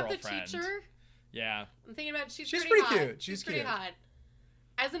thinking about the teacher. Yeah. I'm thinking about she's pretty hot. cute. She's pretty cute. hot.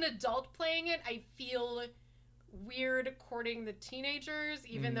 As an adult playing it, I feel weird courting the teenagers,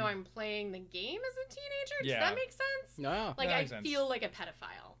 even though I'm playing the game as a teenager. Does that make sense? No. Like, I feel like a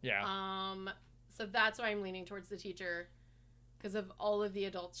pedophile. Yeah. So that's why I'm leaning towards the teacher. Because of all of the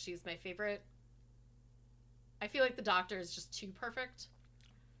adults, she's my favorite. I feel like the doctor is just too perfect.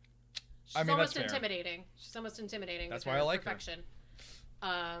 She's almost intimidating. She's almost intimidating. That's why I like perfection.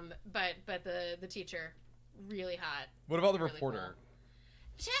 Her. But the teacher, really hot. What about the reporter?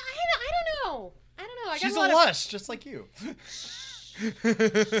 Cool. I don't know. She's a lush, just like you.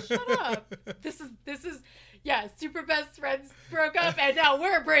 Shut up. This is super best friends broke up and now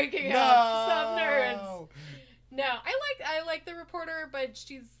we're breaking up. Some nerds. No, I like the reporter, but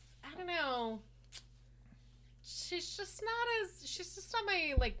she's, I don't know. She's just not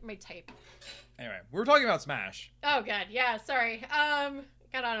my type. Anyway, we were talking about Smash. Oh god, yeah, sorry.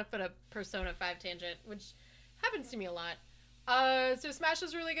 Got on a Persona 5 tangent, which happens to me a lot. So Smash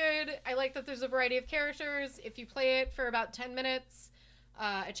is really good. I like that there's a variety of characters. If you play it for about 10 minutes,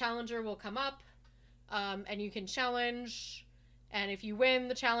 a challenger will come up, and you can challenge. And if you win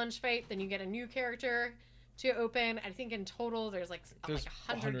the challenge fight, then you get a new character to open. I think in total there's like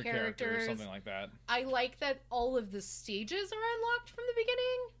 100 characters, something like that. I like that all of the stages are unlocked from the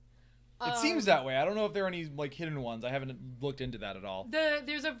beginning. It seems that way. I don't know if there are any like hidden ones. I haven't looked into that at all.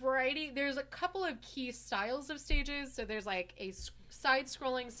 There's a variety. There's a couple of key styles of stages. So there's like a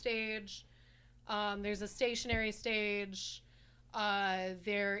side-scrolling stage. There's a stationary stage.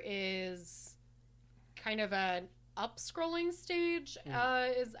 There is kind of an up-scrolling stage.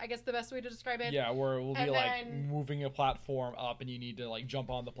 Is I guess the best way to describe it. Yeah, where it will be like moving a platform up, and you need to like jump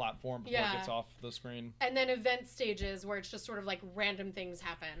on the platform before it gets off the screen. And then event stages where it's just sort of like random things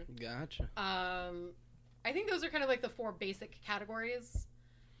happen. Gotcha. I think those are kind of like the 4 basic categories.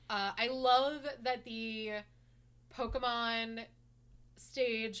 I love that the Pokemon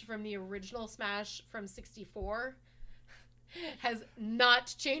stage from the original Smash from 64 has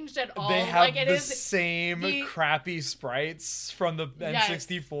not changed at all. They have the same crappy sprites from the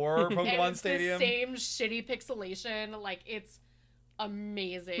N64 Pokemon Stadium. The same shitty pixelation. Like, it's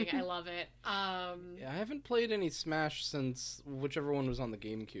amazing. I love it. I haven't played any Smash since whichever one was on the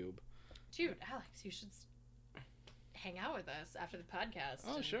GameCube. Dude, Alex, you should hang out with us after the podcast.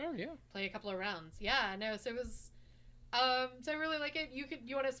 Oh, sure, yeah. Play a couple of rounds. Yeah, no, so it was... so I really like it.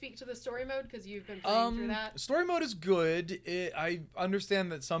 You want to speak to the story mode because you've been playing through that? Story mode is good. I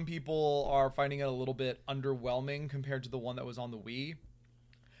understand that some people are finding it a little bit underwhelming compared to the one that was on the Wii.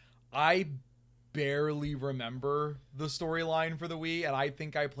 I barely remember the storyline for the Wii, and I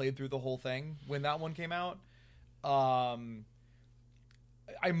think I played through the whole thing when that one came out.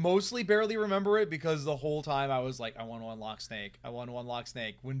 I mostly barely remember it because the whole time I was like, I want to unlock Snake. I want to unlock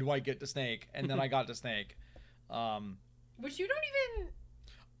Snake. When do I get to Snake? And then I got to Snake. Which you don't even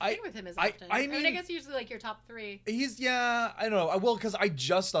play with him as often. I mean, I guess he's usually like your top 3. I don't know. Well, because I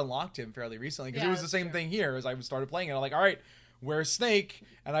just unlocked him fairly recently. Because it was the same thing here as I started playing it. I'm like, all right, where's Snake?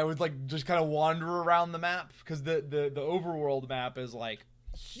 And I would like just kind of wander around the map because the overworld map is like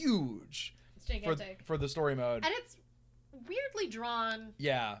huge. It's gigantic for the story mode, and it's weirdly drawn.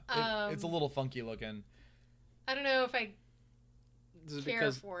 Yeah, it's a little funky looking. I don't know if I care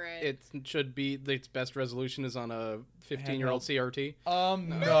because for it. It should be its best resolution is on a 15-year-old CRT.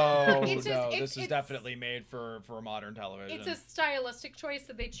 No. This is definitely made for modern television. It's a stylistic choice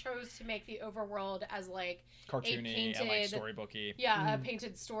that they chose to make the overworld as like cartoony and like storybooky. Yeah, a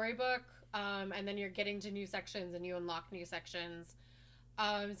painted storybook. And then you're getting to new sections and you unlock new sections.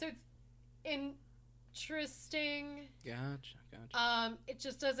 So it's interesting. Gotcha. It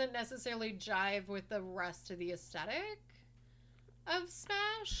just doesn't necessarily jive with the rest of the aesthetic of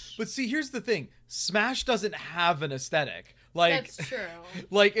Smash. But see, here's the thing. Smash doesn't have an aesthetic. Like, that's true.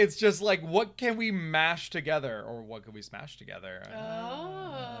 Like, it's just like, what can we mash together? Or what can we smash together?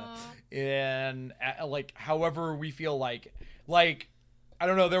 And like, however we feel like, I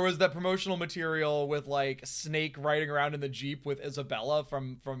don't know, there was that promotional material with like Snake riding around in the Jeep with Isabella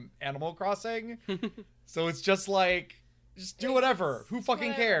from Animal Crossing. So it's just like, just do whatever. Who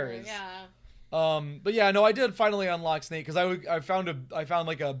fucking cares? Yeah. But yeah, no, I did finally unlock Snake because I found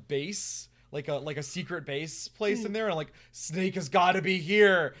like a base, like a secret base place in there, and like Snake has got to be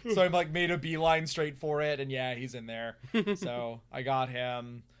here. So I'm like made a beeline straight for it, and yeah, he's in there. So I got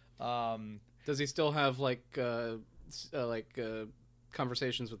him. Does he still have like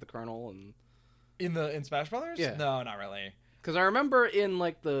conversations with the Colonel and in Smash Brothers? Yeah. No, not really. Because I remember in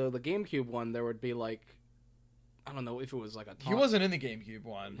like the GameCube one, there would be like, I don't know if it was like a He wasn't in the GameCube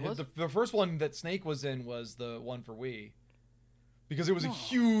one. The first one that Snake was in was the one for Wii. Because it was a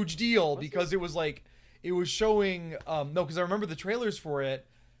huge deal. It was like, it was showing, because I remember the trailers for it,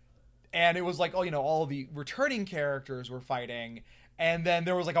 and it was like, all the returning characters were fighting, and then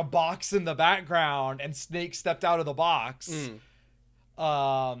there was like a box in the background, and Snake stepped out of the box,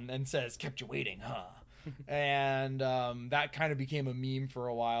 and says, "Kept you waiting, huh?" And that kind of became a meme for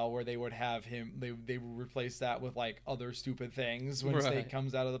a while, where they would have him, they would replace that with like other stupid things when Snake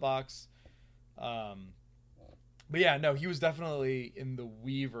comes out of the box. But yeah, no, he was definitely in the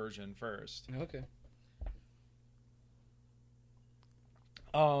Wii version first. Okay.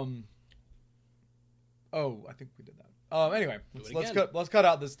 I think we did that. Anyway, let's cut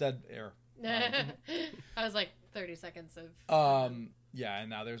out this dead air. I was like 30 seconds of. Yeah, and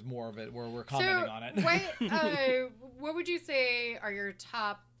now there's more of it where we're commenting on it. What would you say are your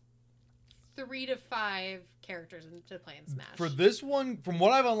top 3 to 5 characters to play in Smash? For this one, from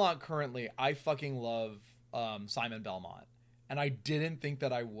what I've unlocked currently, I fucking love Simon Belmont. And I didn't think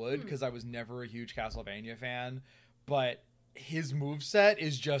that I would, because I was never a huge Castlevania fan. But his moveset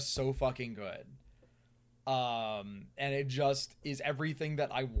is just so fucking good. And it just is everything that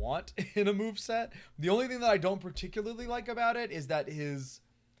I want in a moveset. The only thing that I don't particularly like about it is that his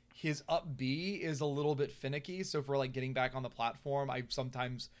up B is a little bit finicky. So for like getting back on the platform, I've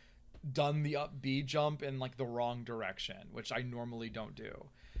sometimes done the up B jump in like the wrong direction, which I normally don't do.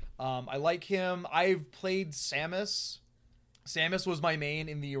 I like him. I've played Samus. Samus was my main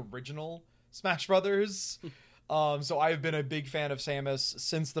in the original Smash Brothers. So I've been a big fan of Samus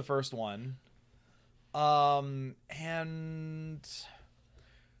since the first one. And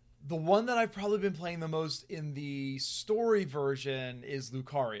the one that I've probably been playing the most in the story version is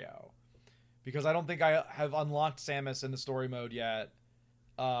Lucario, because I don't think I have unlocked Samus in the story mode yet.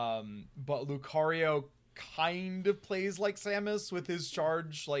 But Lucario kind of plays like Samus with his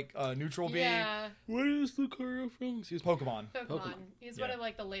charge, like neutral B. Yeah. Where is Lucario from? Excuse me. Pokemon. He's one of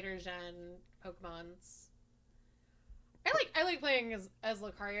like the later gen Pokemons. I like playing as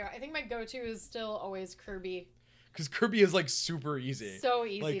Lucario. I think my go-to is still always Kirby. Because Kirby is like super easy. So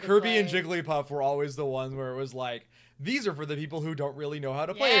easy. Like to Kirby play. and Jigglypuff were always the ones where it was like, these are for the people who don't really know how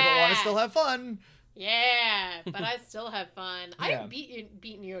to play but want to still have fun. Yeah, but I still have fun. Yeah. I've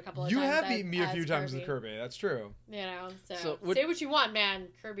beaten you a couple of times. You have beaten me a few times with Kirby. That's true. You know, so say what you want, man.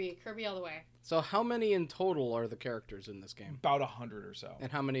 Kirby all the way. So how many in total are the characters in this game? About 100 or so.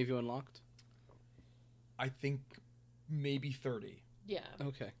 And how many have you unlocked? I think maybe 30. Yeah.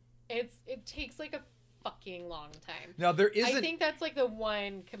 Okay. It takes like a fucking long time. Now there isn't. I think that's like the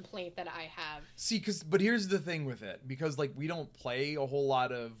one complaint that I have. See, but here's the thing with it, because like we don't play a whole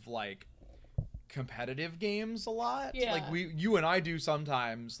lot of like competitive games a lot. Yeah. Like you and I do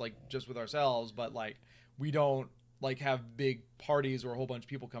sometimes, like just with ourselves, but like we don't like have big parties where a whole bunch of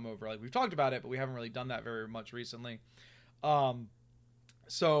people come over. Like we've talked about it, but we haven't really done that very much recently.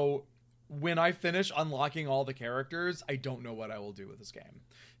 So when I finish unlocking all the characters, I don't know what I will do with this game.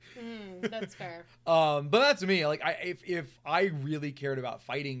 That's fair. But that's me. Like if I really cared about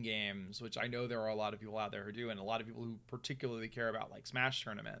fighting games, which I know there are a lot of people out there who do, and a lot of people who particularly care about like Smash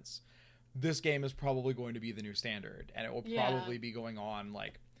tournaments, this game is probably going to be the new standard, and it will probably be going on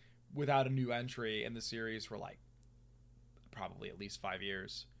like without a new entry in the series for like probably at least 5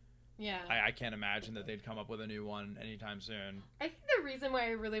 years. Yeah. I can't imagine that they'd come up with a new one anytime soon. I think the reason why I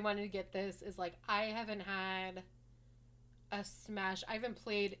really wanted to get this is like I haven't had a Smash. I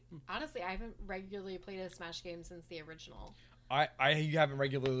haven't regularly played a Smash game since the original. I haven't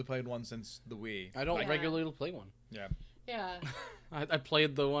regularly played one since the Wii. I don't regularly play one. Yeah. Yeah. I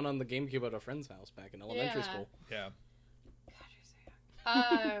played the one on the GameCube at a friend's house back in elementary school. Yeah.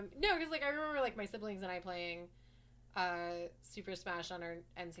 No, because like I remember like my siblings and I playing Super Smash on our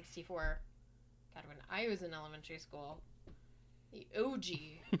N64. God, when I was in elementary school, the OG.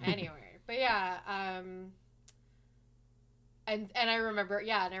 Anyway, but yeah, and I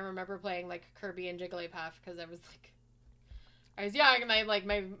remember playing like Kirby and Jigglypuff because I was young and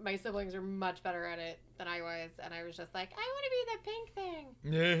my siblings were much better at it than I was, and I was just like, I want to be the pink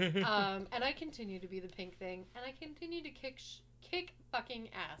thing. And I continue to be the pink thing, and I continue to kick fucking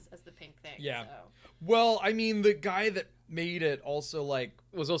ass as the pink thing. Yeah. So. Well, I mean, the guy that made it also like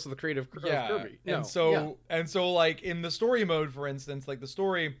was also the creative of Kirby. And so like in the story mode, for instance, like the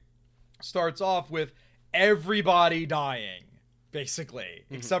story starts off with everybody dying, basically,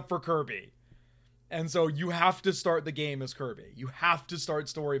 except for Kirby. And so you have to start the game as Kirby. You have to start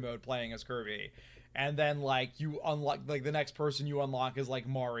story mode playing as Kirby. And then, like, you unlock, like, the next person you unlock is, like,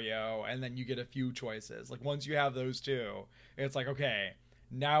 Mario, and then you get a few choices. Like, once you have those two, it's like, okay,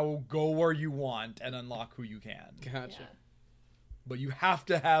 now go where you want and unlock who you can. Gotcha. Yeah. But you have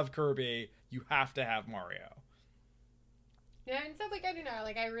to have Kirby. You have to have Mario. Yeah, and so, like, I don't know,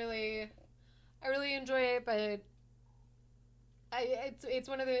 like, I really enjoy it, but it's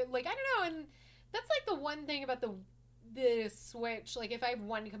one of the, like, I don't know, and that's, like, the one thing about the Switch, like, if I have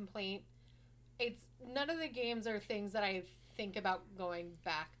one complaint, it's none of the games are things that I think about going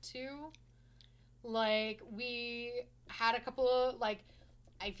back to. Like, we had a couple of, like,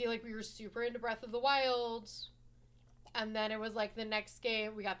 I feel like we were super into Breath of the Wild, and then it was, like, we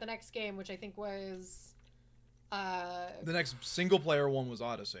got the next game, which I think was, The next single-player one was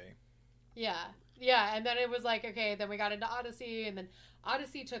Odyssey. Yeah, and then it was like, okay, then we got into Odyssey, and then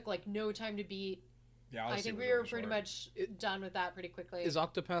Odyssey took, like, no time to beat. Yeah, I think we were pretty much done with that pretty quickly. Is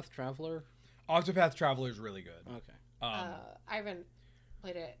Octopath Traveler? Octopath Traveler is really good. Okay. I haven't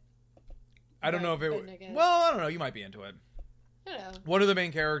played it. I don't know if it... Well, I don't know. You might be into it. I don't know. One of the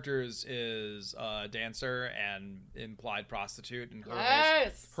main characters is a dancer and implied prostitute, and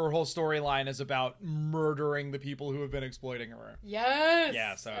her whole storyline is about murdering the people who have been exploiting her. Yes.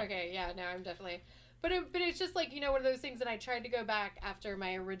 Yeah. So. Okay. Yeah. No, I'm definitely. But it's just like, you know, one of those things that I tried to go back after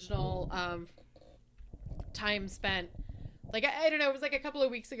my original time spent. Like, I don't know. It was like a couple of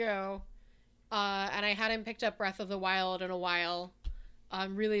weeks ago, and I hadn't picked up Breath of the Wild in a while.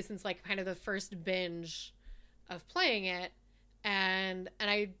 Really since like kind of the first binge of playing it. And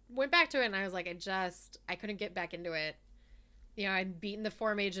I went back to it and I was like, I couldn't get back into it. You know, I'd beaten the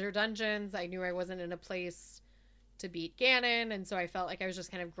 4 major dungeons. I knew I wasn't in a place to beat Ganon. And so I felt like I was just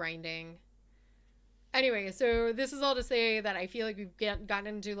kind of grinding. Anyway, so this is all to say that I feel like we've gotten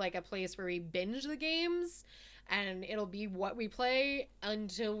into like a place where we binge the games and it'll be what we play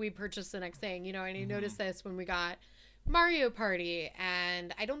until we purchase the next thing, you know, and I noticed this when we got Mario Party,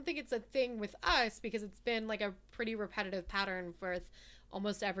 and I don't think it's a thing with us because it's been like a pretty repetitive pattern with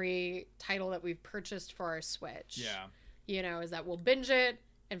almost every title that we've purchased for our Switch. Yeah. You know, is that we'll binge it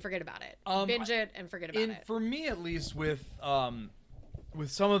and forget about it. Binge it and forget about it. For me, at least, with some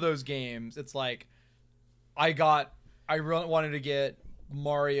of those games, it's like I really wanted to get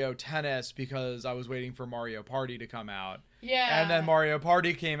Mario Tennis because I was waiting for Mario Party to come out. Yeah. And then Mario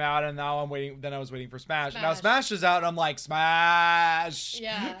Party came out, and now I was waiting for Smash. Now Smash is out, and I'm like, Smash!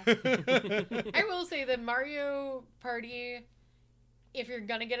 Yeah. I will say that Mario Party, if you're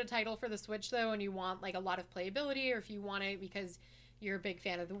gonna get a title for the Switch, though, and you want, like, a lot of playability, or if you want it because you're a big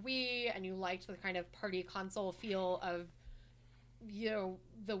fan of the Wii, and you liked the kind of party console feel of, you know,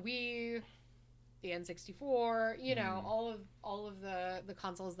 the Wii, the N64, you know, all of the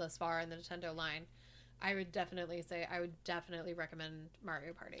consoles thus far in the Nintendo line, I would definitely recommend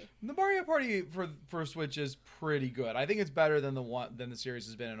Mario Party. The Mario Party for Switch is pretty good. I think it's better than the series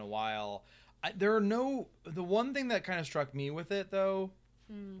has been in a while. The one thing that kind of struck me with it though,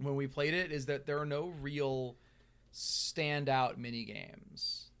 when we played it, is that there are no real standout mini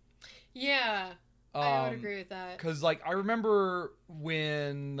games. Yeah. I would agree with that. Because, like, I remember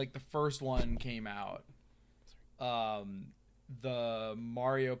when, like, the first one came out, the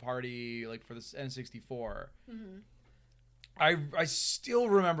Mario Party, like, for the N64, I still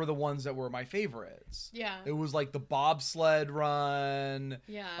remember the ones that were my favorites. Yeah. It was, like, the bobsled run.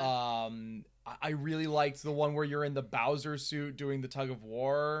 Yeah. I really liked the one where you're in the Bowser suit doing the tug of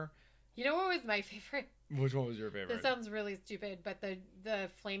war. You know what was my favorite? Which one was your favorite? This sounds really stupid, but the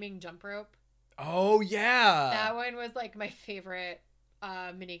flaming jump rope. Oh, yeah. That one was, like, my favorite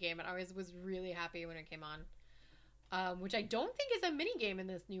mini game, and I always was really happy when it came on. Which I don't think is a mini game in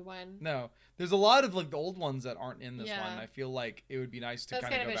this new one. No. There's a lot of, like, the old ones that aren't in this one. I feel like it would be nice to kind of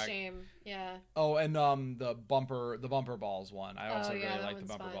go back. That's kind of a shame, yeah. Oh, and the bumper balls one. I also really like the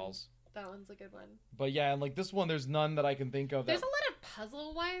bumper balls. That one's a good one. But yeah, and, like, this one, there's none that I can think of. There's a lot of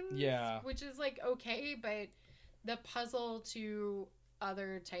puzzle ones. Yeah. Which is, like, okay, but the puzzle to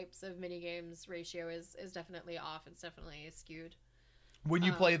other types of mini games ratio is definitely off. It's definitely skewed. When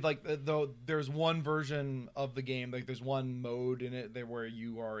you played, like, there's one version of the game, like, there's one mode in it where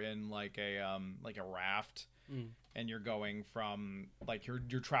you are in, like a raft, and you're going from, like, you're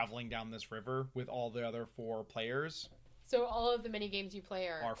traveling down this river with all the other 4 players. So all of the mini games you play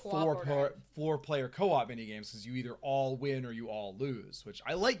are four player co-op mini games, because you either all win or you all lose, which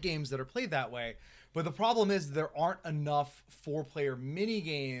I like games that are played that way. But the problem is there aren't enough 4-player mini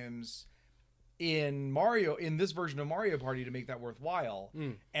games in this version of Mario Party to make that worthwhile.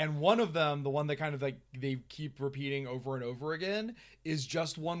 Mm. And one of them, the one that kind of like they keep repeating over and over again, is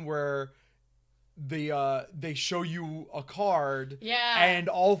just one where they show you a card, and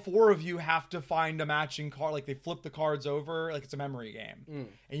all 4 of you have to find a matching card. Like they flip the cards over, like it's a memory game,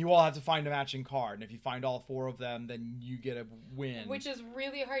 and you all have to find a matching card. And if you find all 4 of them, then you get a win. Which is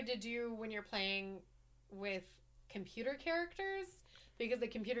really hard to do when you're playing with computer characters, because the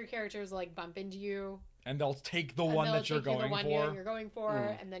computer characters like bump into you, and they'll take the one that you're going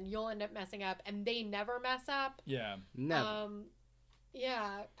for, and then you'll end up messing up, and they never mess up. Yeah, never.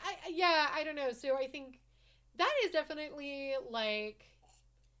 I don't know. So I think that is definitely like,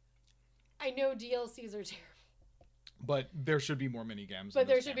 I know DLCs are terrible, but there should be more mini games. But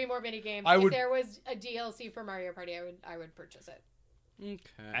there should be more mini games. If there was a DLC for Mario Party, I would purchase it.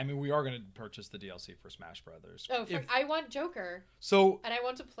 Okay. I mean, we are going to purchase the DLC for Smash Brothers. Oh, I want Joker. And I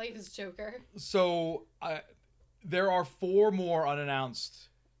want to play as Joker. So there are 4 more unannounced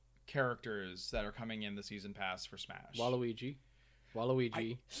characters that are coming in the season pass for Smash. Waluigi, and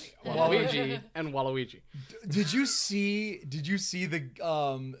Waluigi. Did you see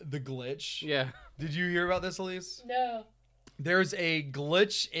the glitch? Yeah. Did you hear about this, Elise? No. There's a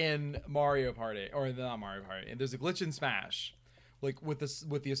glitch in Mario Party, or not Mario Party. And there's a glitch in Smash, like with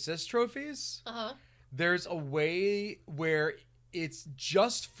the assist trophies. There's a way where it's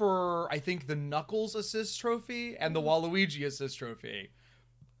just for, I think, the Knuckles assist trophy and the Waluigi assist trophy,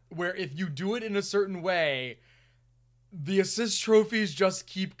 where if you do it in a certain way, the assist trophies just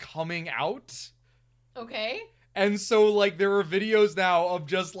keep coming out. Okay. And so, like, there are videos now of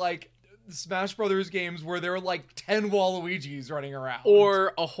just, like, Smash Brothers games where there are, like, 10 Waluigis running around.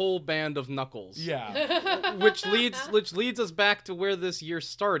 Or a whole band of Knuckles. Yeah. which leads us back to where this year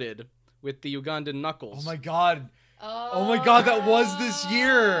started, with the Ugandan Knuckles. Oh, my God. Oh, my God, that was this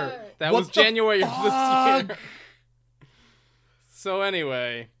year. That was January of this year. So,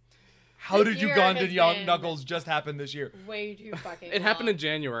 anyway... How did Ugandan Young Knuckles just happen this year? Way too fucking It happened in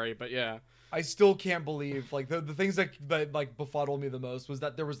January, but yeah. I still can't believe, like, the things that like befuddled me the most was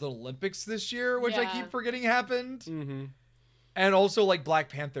that there was the Olympics this year, which I keep forgetting happened. Mm-hmm. And also, like, Black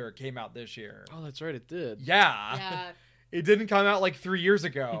Panther came out this year. Oh, that's right, it did. Yeah. It didn't come out like 3 years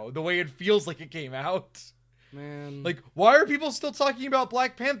ago, the way it feels like it came out. Man. Like, why are people still talking about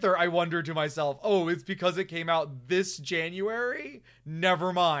Black Panther? I wonder to myself. Oh, it's because it came out this January?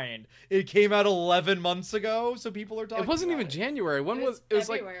 Never mind. It came out 11 months ago, so people are talking. It wasn't even January. When it was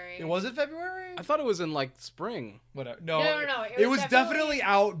like it was it February? I thought it was in like spring. Whatever. No. It was definitely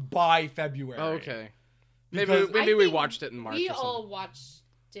out by February. Oh, okay. Maybe we watched it in March. We all watched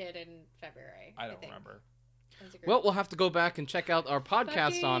it in February. I don't remember. Well, we'll have to go back and check out our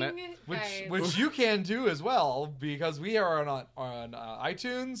podcast on it, which you can do as well, because we are on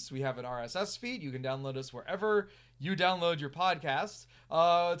iTunes. We have an RSS feed. You can download us wherever you download your podcasts.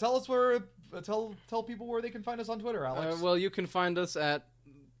 Tell people where they can find us on Twitter, Alex. Well, you can find us at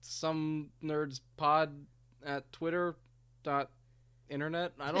Some Nerds Pod at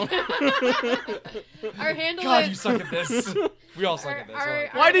Twitter.internet. I don't know. Our handle God, you suck at this. We all suck at this.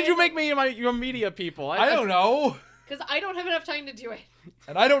 Why did you make me your media people? I don't know. Because I don't have enough time to do it.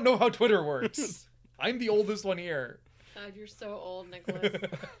 And I don't know how Twitter works. I'm the oldest one here. God, you're so old, Nicholas.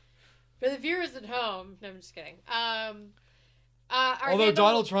 For the viewers at home, no, I'm just kidding. Although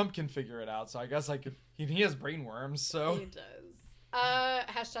Donald Trump can figure it out, so I guess I could. He has brainworms, so he does.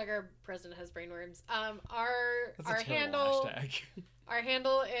 Hashtag our president has brainworms. Our handle. Hashtag. Our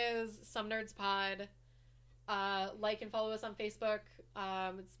handle is Some Nerds Pod. Like and follow us on Facebook.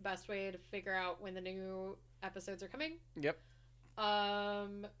 It's the best way to figure out when the new episodes are coming. Yep.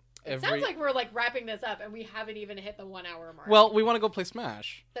 It sounds like we're like wrapping this up and we haven't even hit the 1 hour mark. Well, we want to go play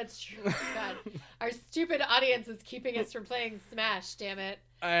Smash. That's true. God. Our stupid audience is keeping us from playing Smash, damn it.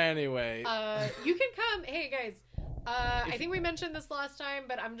 Anyway. You can come. Hey, guys. I think we mentioned this last time,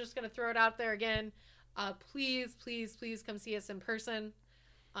 but I'm just going to throw it out there again. Please come see us in person.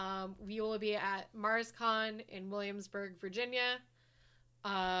 We will be at MarsCon in Williamsburg, Virginia,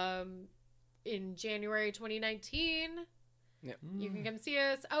 in January 2019. Yep. You can come see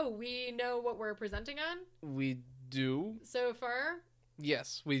us. Oh, we know what we're presenting on? We do. So far?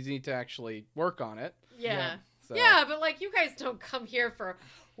 Yes, we need to actually work on it. Yeah. Yeah, but like you guys don't come here for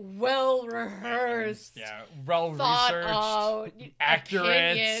well-rehearsed, well-researched, accurate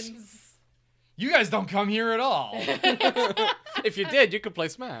opinions. You guys don't come here at all. If you did, you could play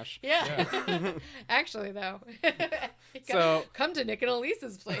Smash. Yeah. Actually, though. Come to Nick and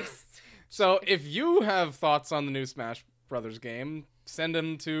Elise's place. So if you have thoughts on the new Smash Brothers game, send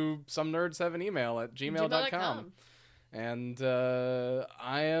them to somenerds7email@gmail.com. And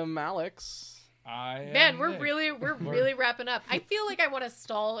I am Alex. Man, we're really wrapping up. I feel like I want to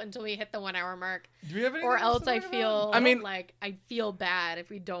stall until we hit the 1 hour mark. Do we have anything or else else I feel mean, like I feel bad if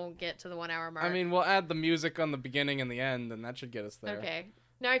we don't get to the 1 hour mark. I mean, we'll add the music on the beginning and the end, and that should get us there. Okay.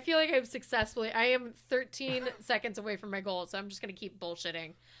 Now I feel like I am 13 seconds away from my goal, so I'm just gonna keep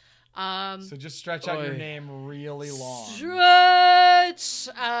bullshitting. So just stretch out your name really long. Stretch.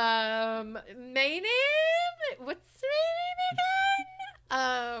 My name. What's my name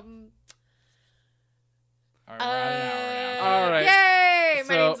again? All right, we're at an hour now. All right. Yay! My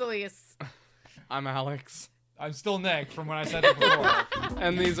So- name's Elise. I'm Alex. I'm still Nick from when I said it before.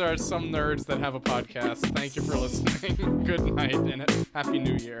 And these are some nerds that have a podcast. Thank you for listening. Good night and Happy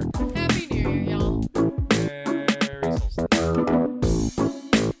New Year. Happy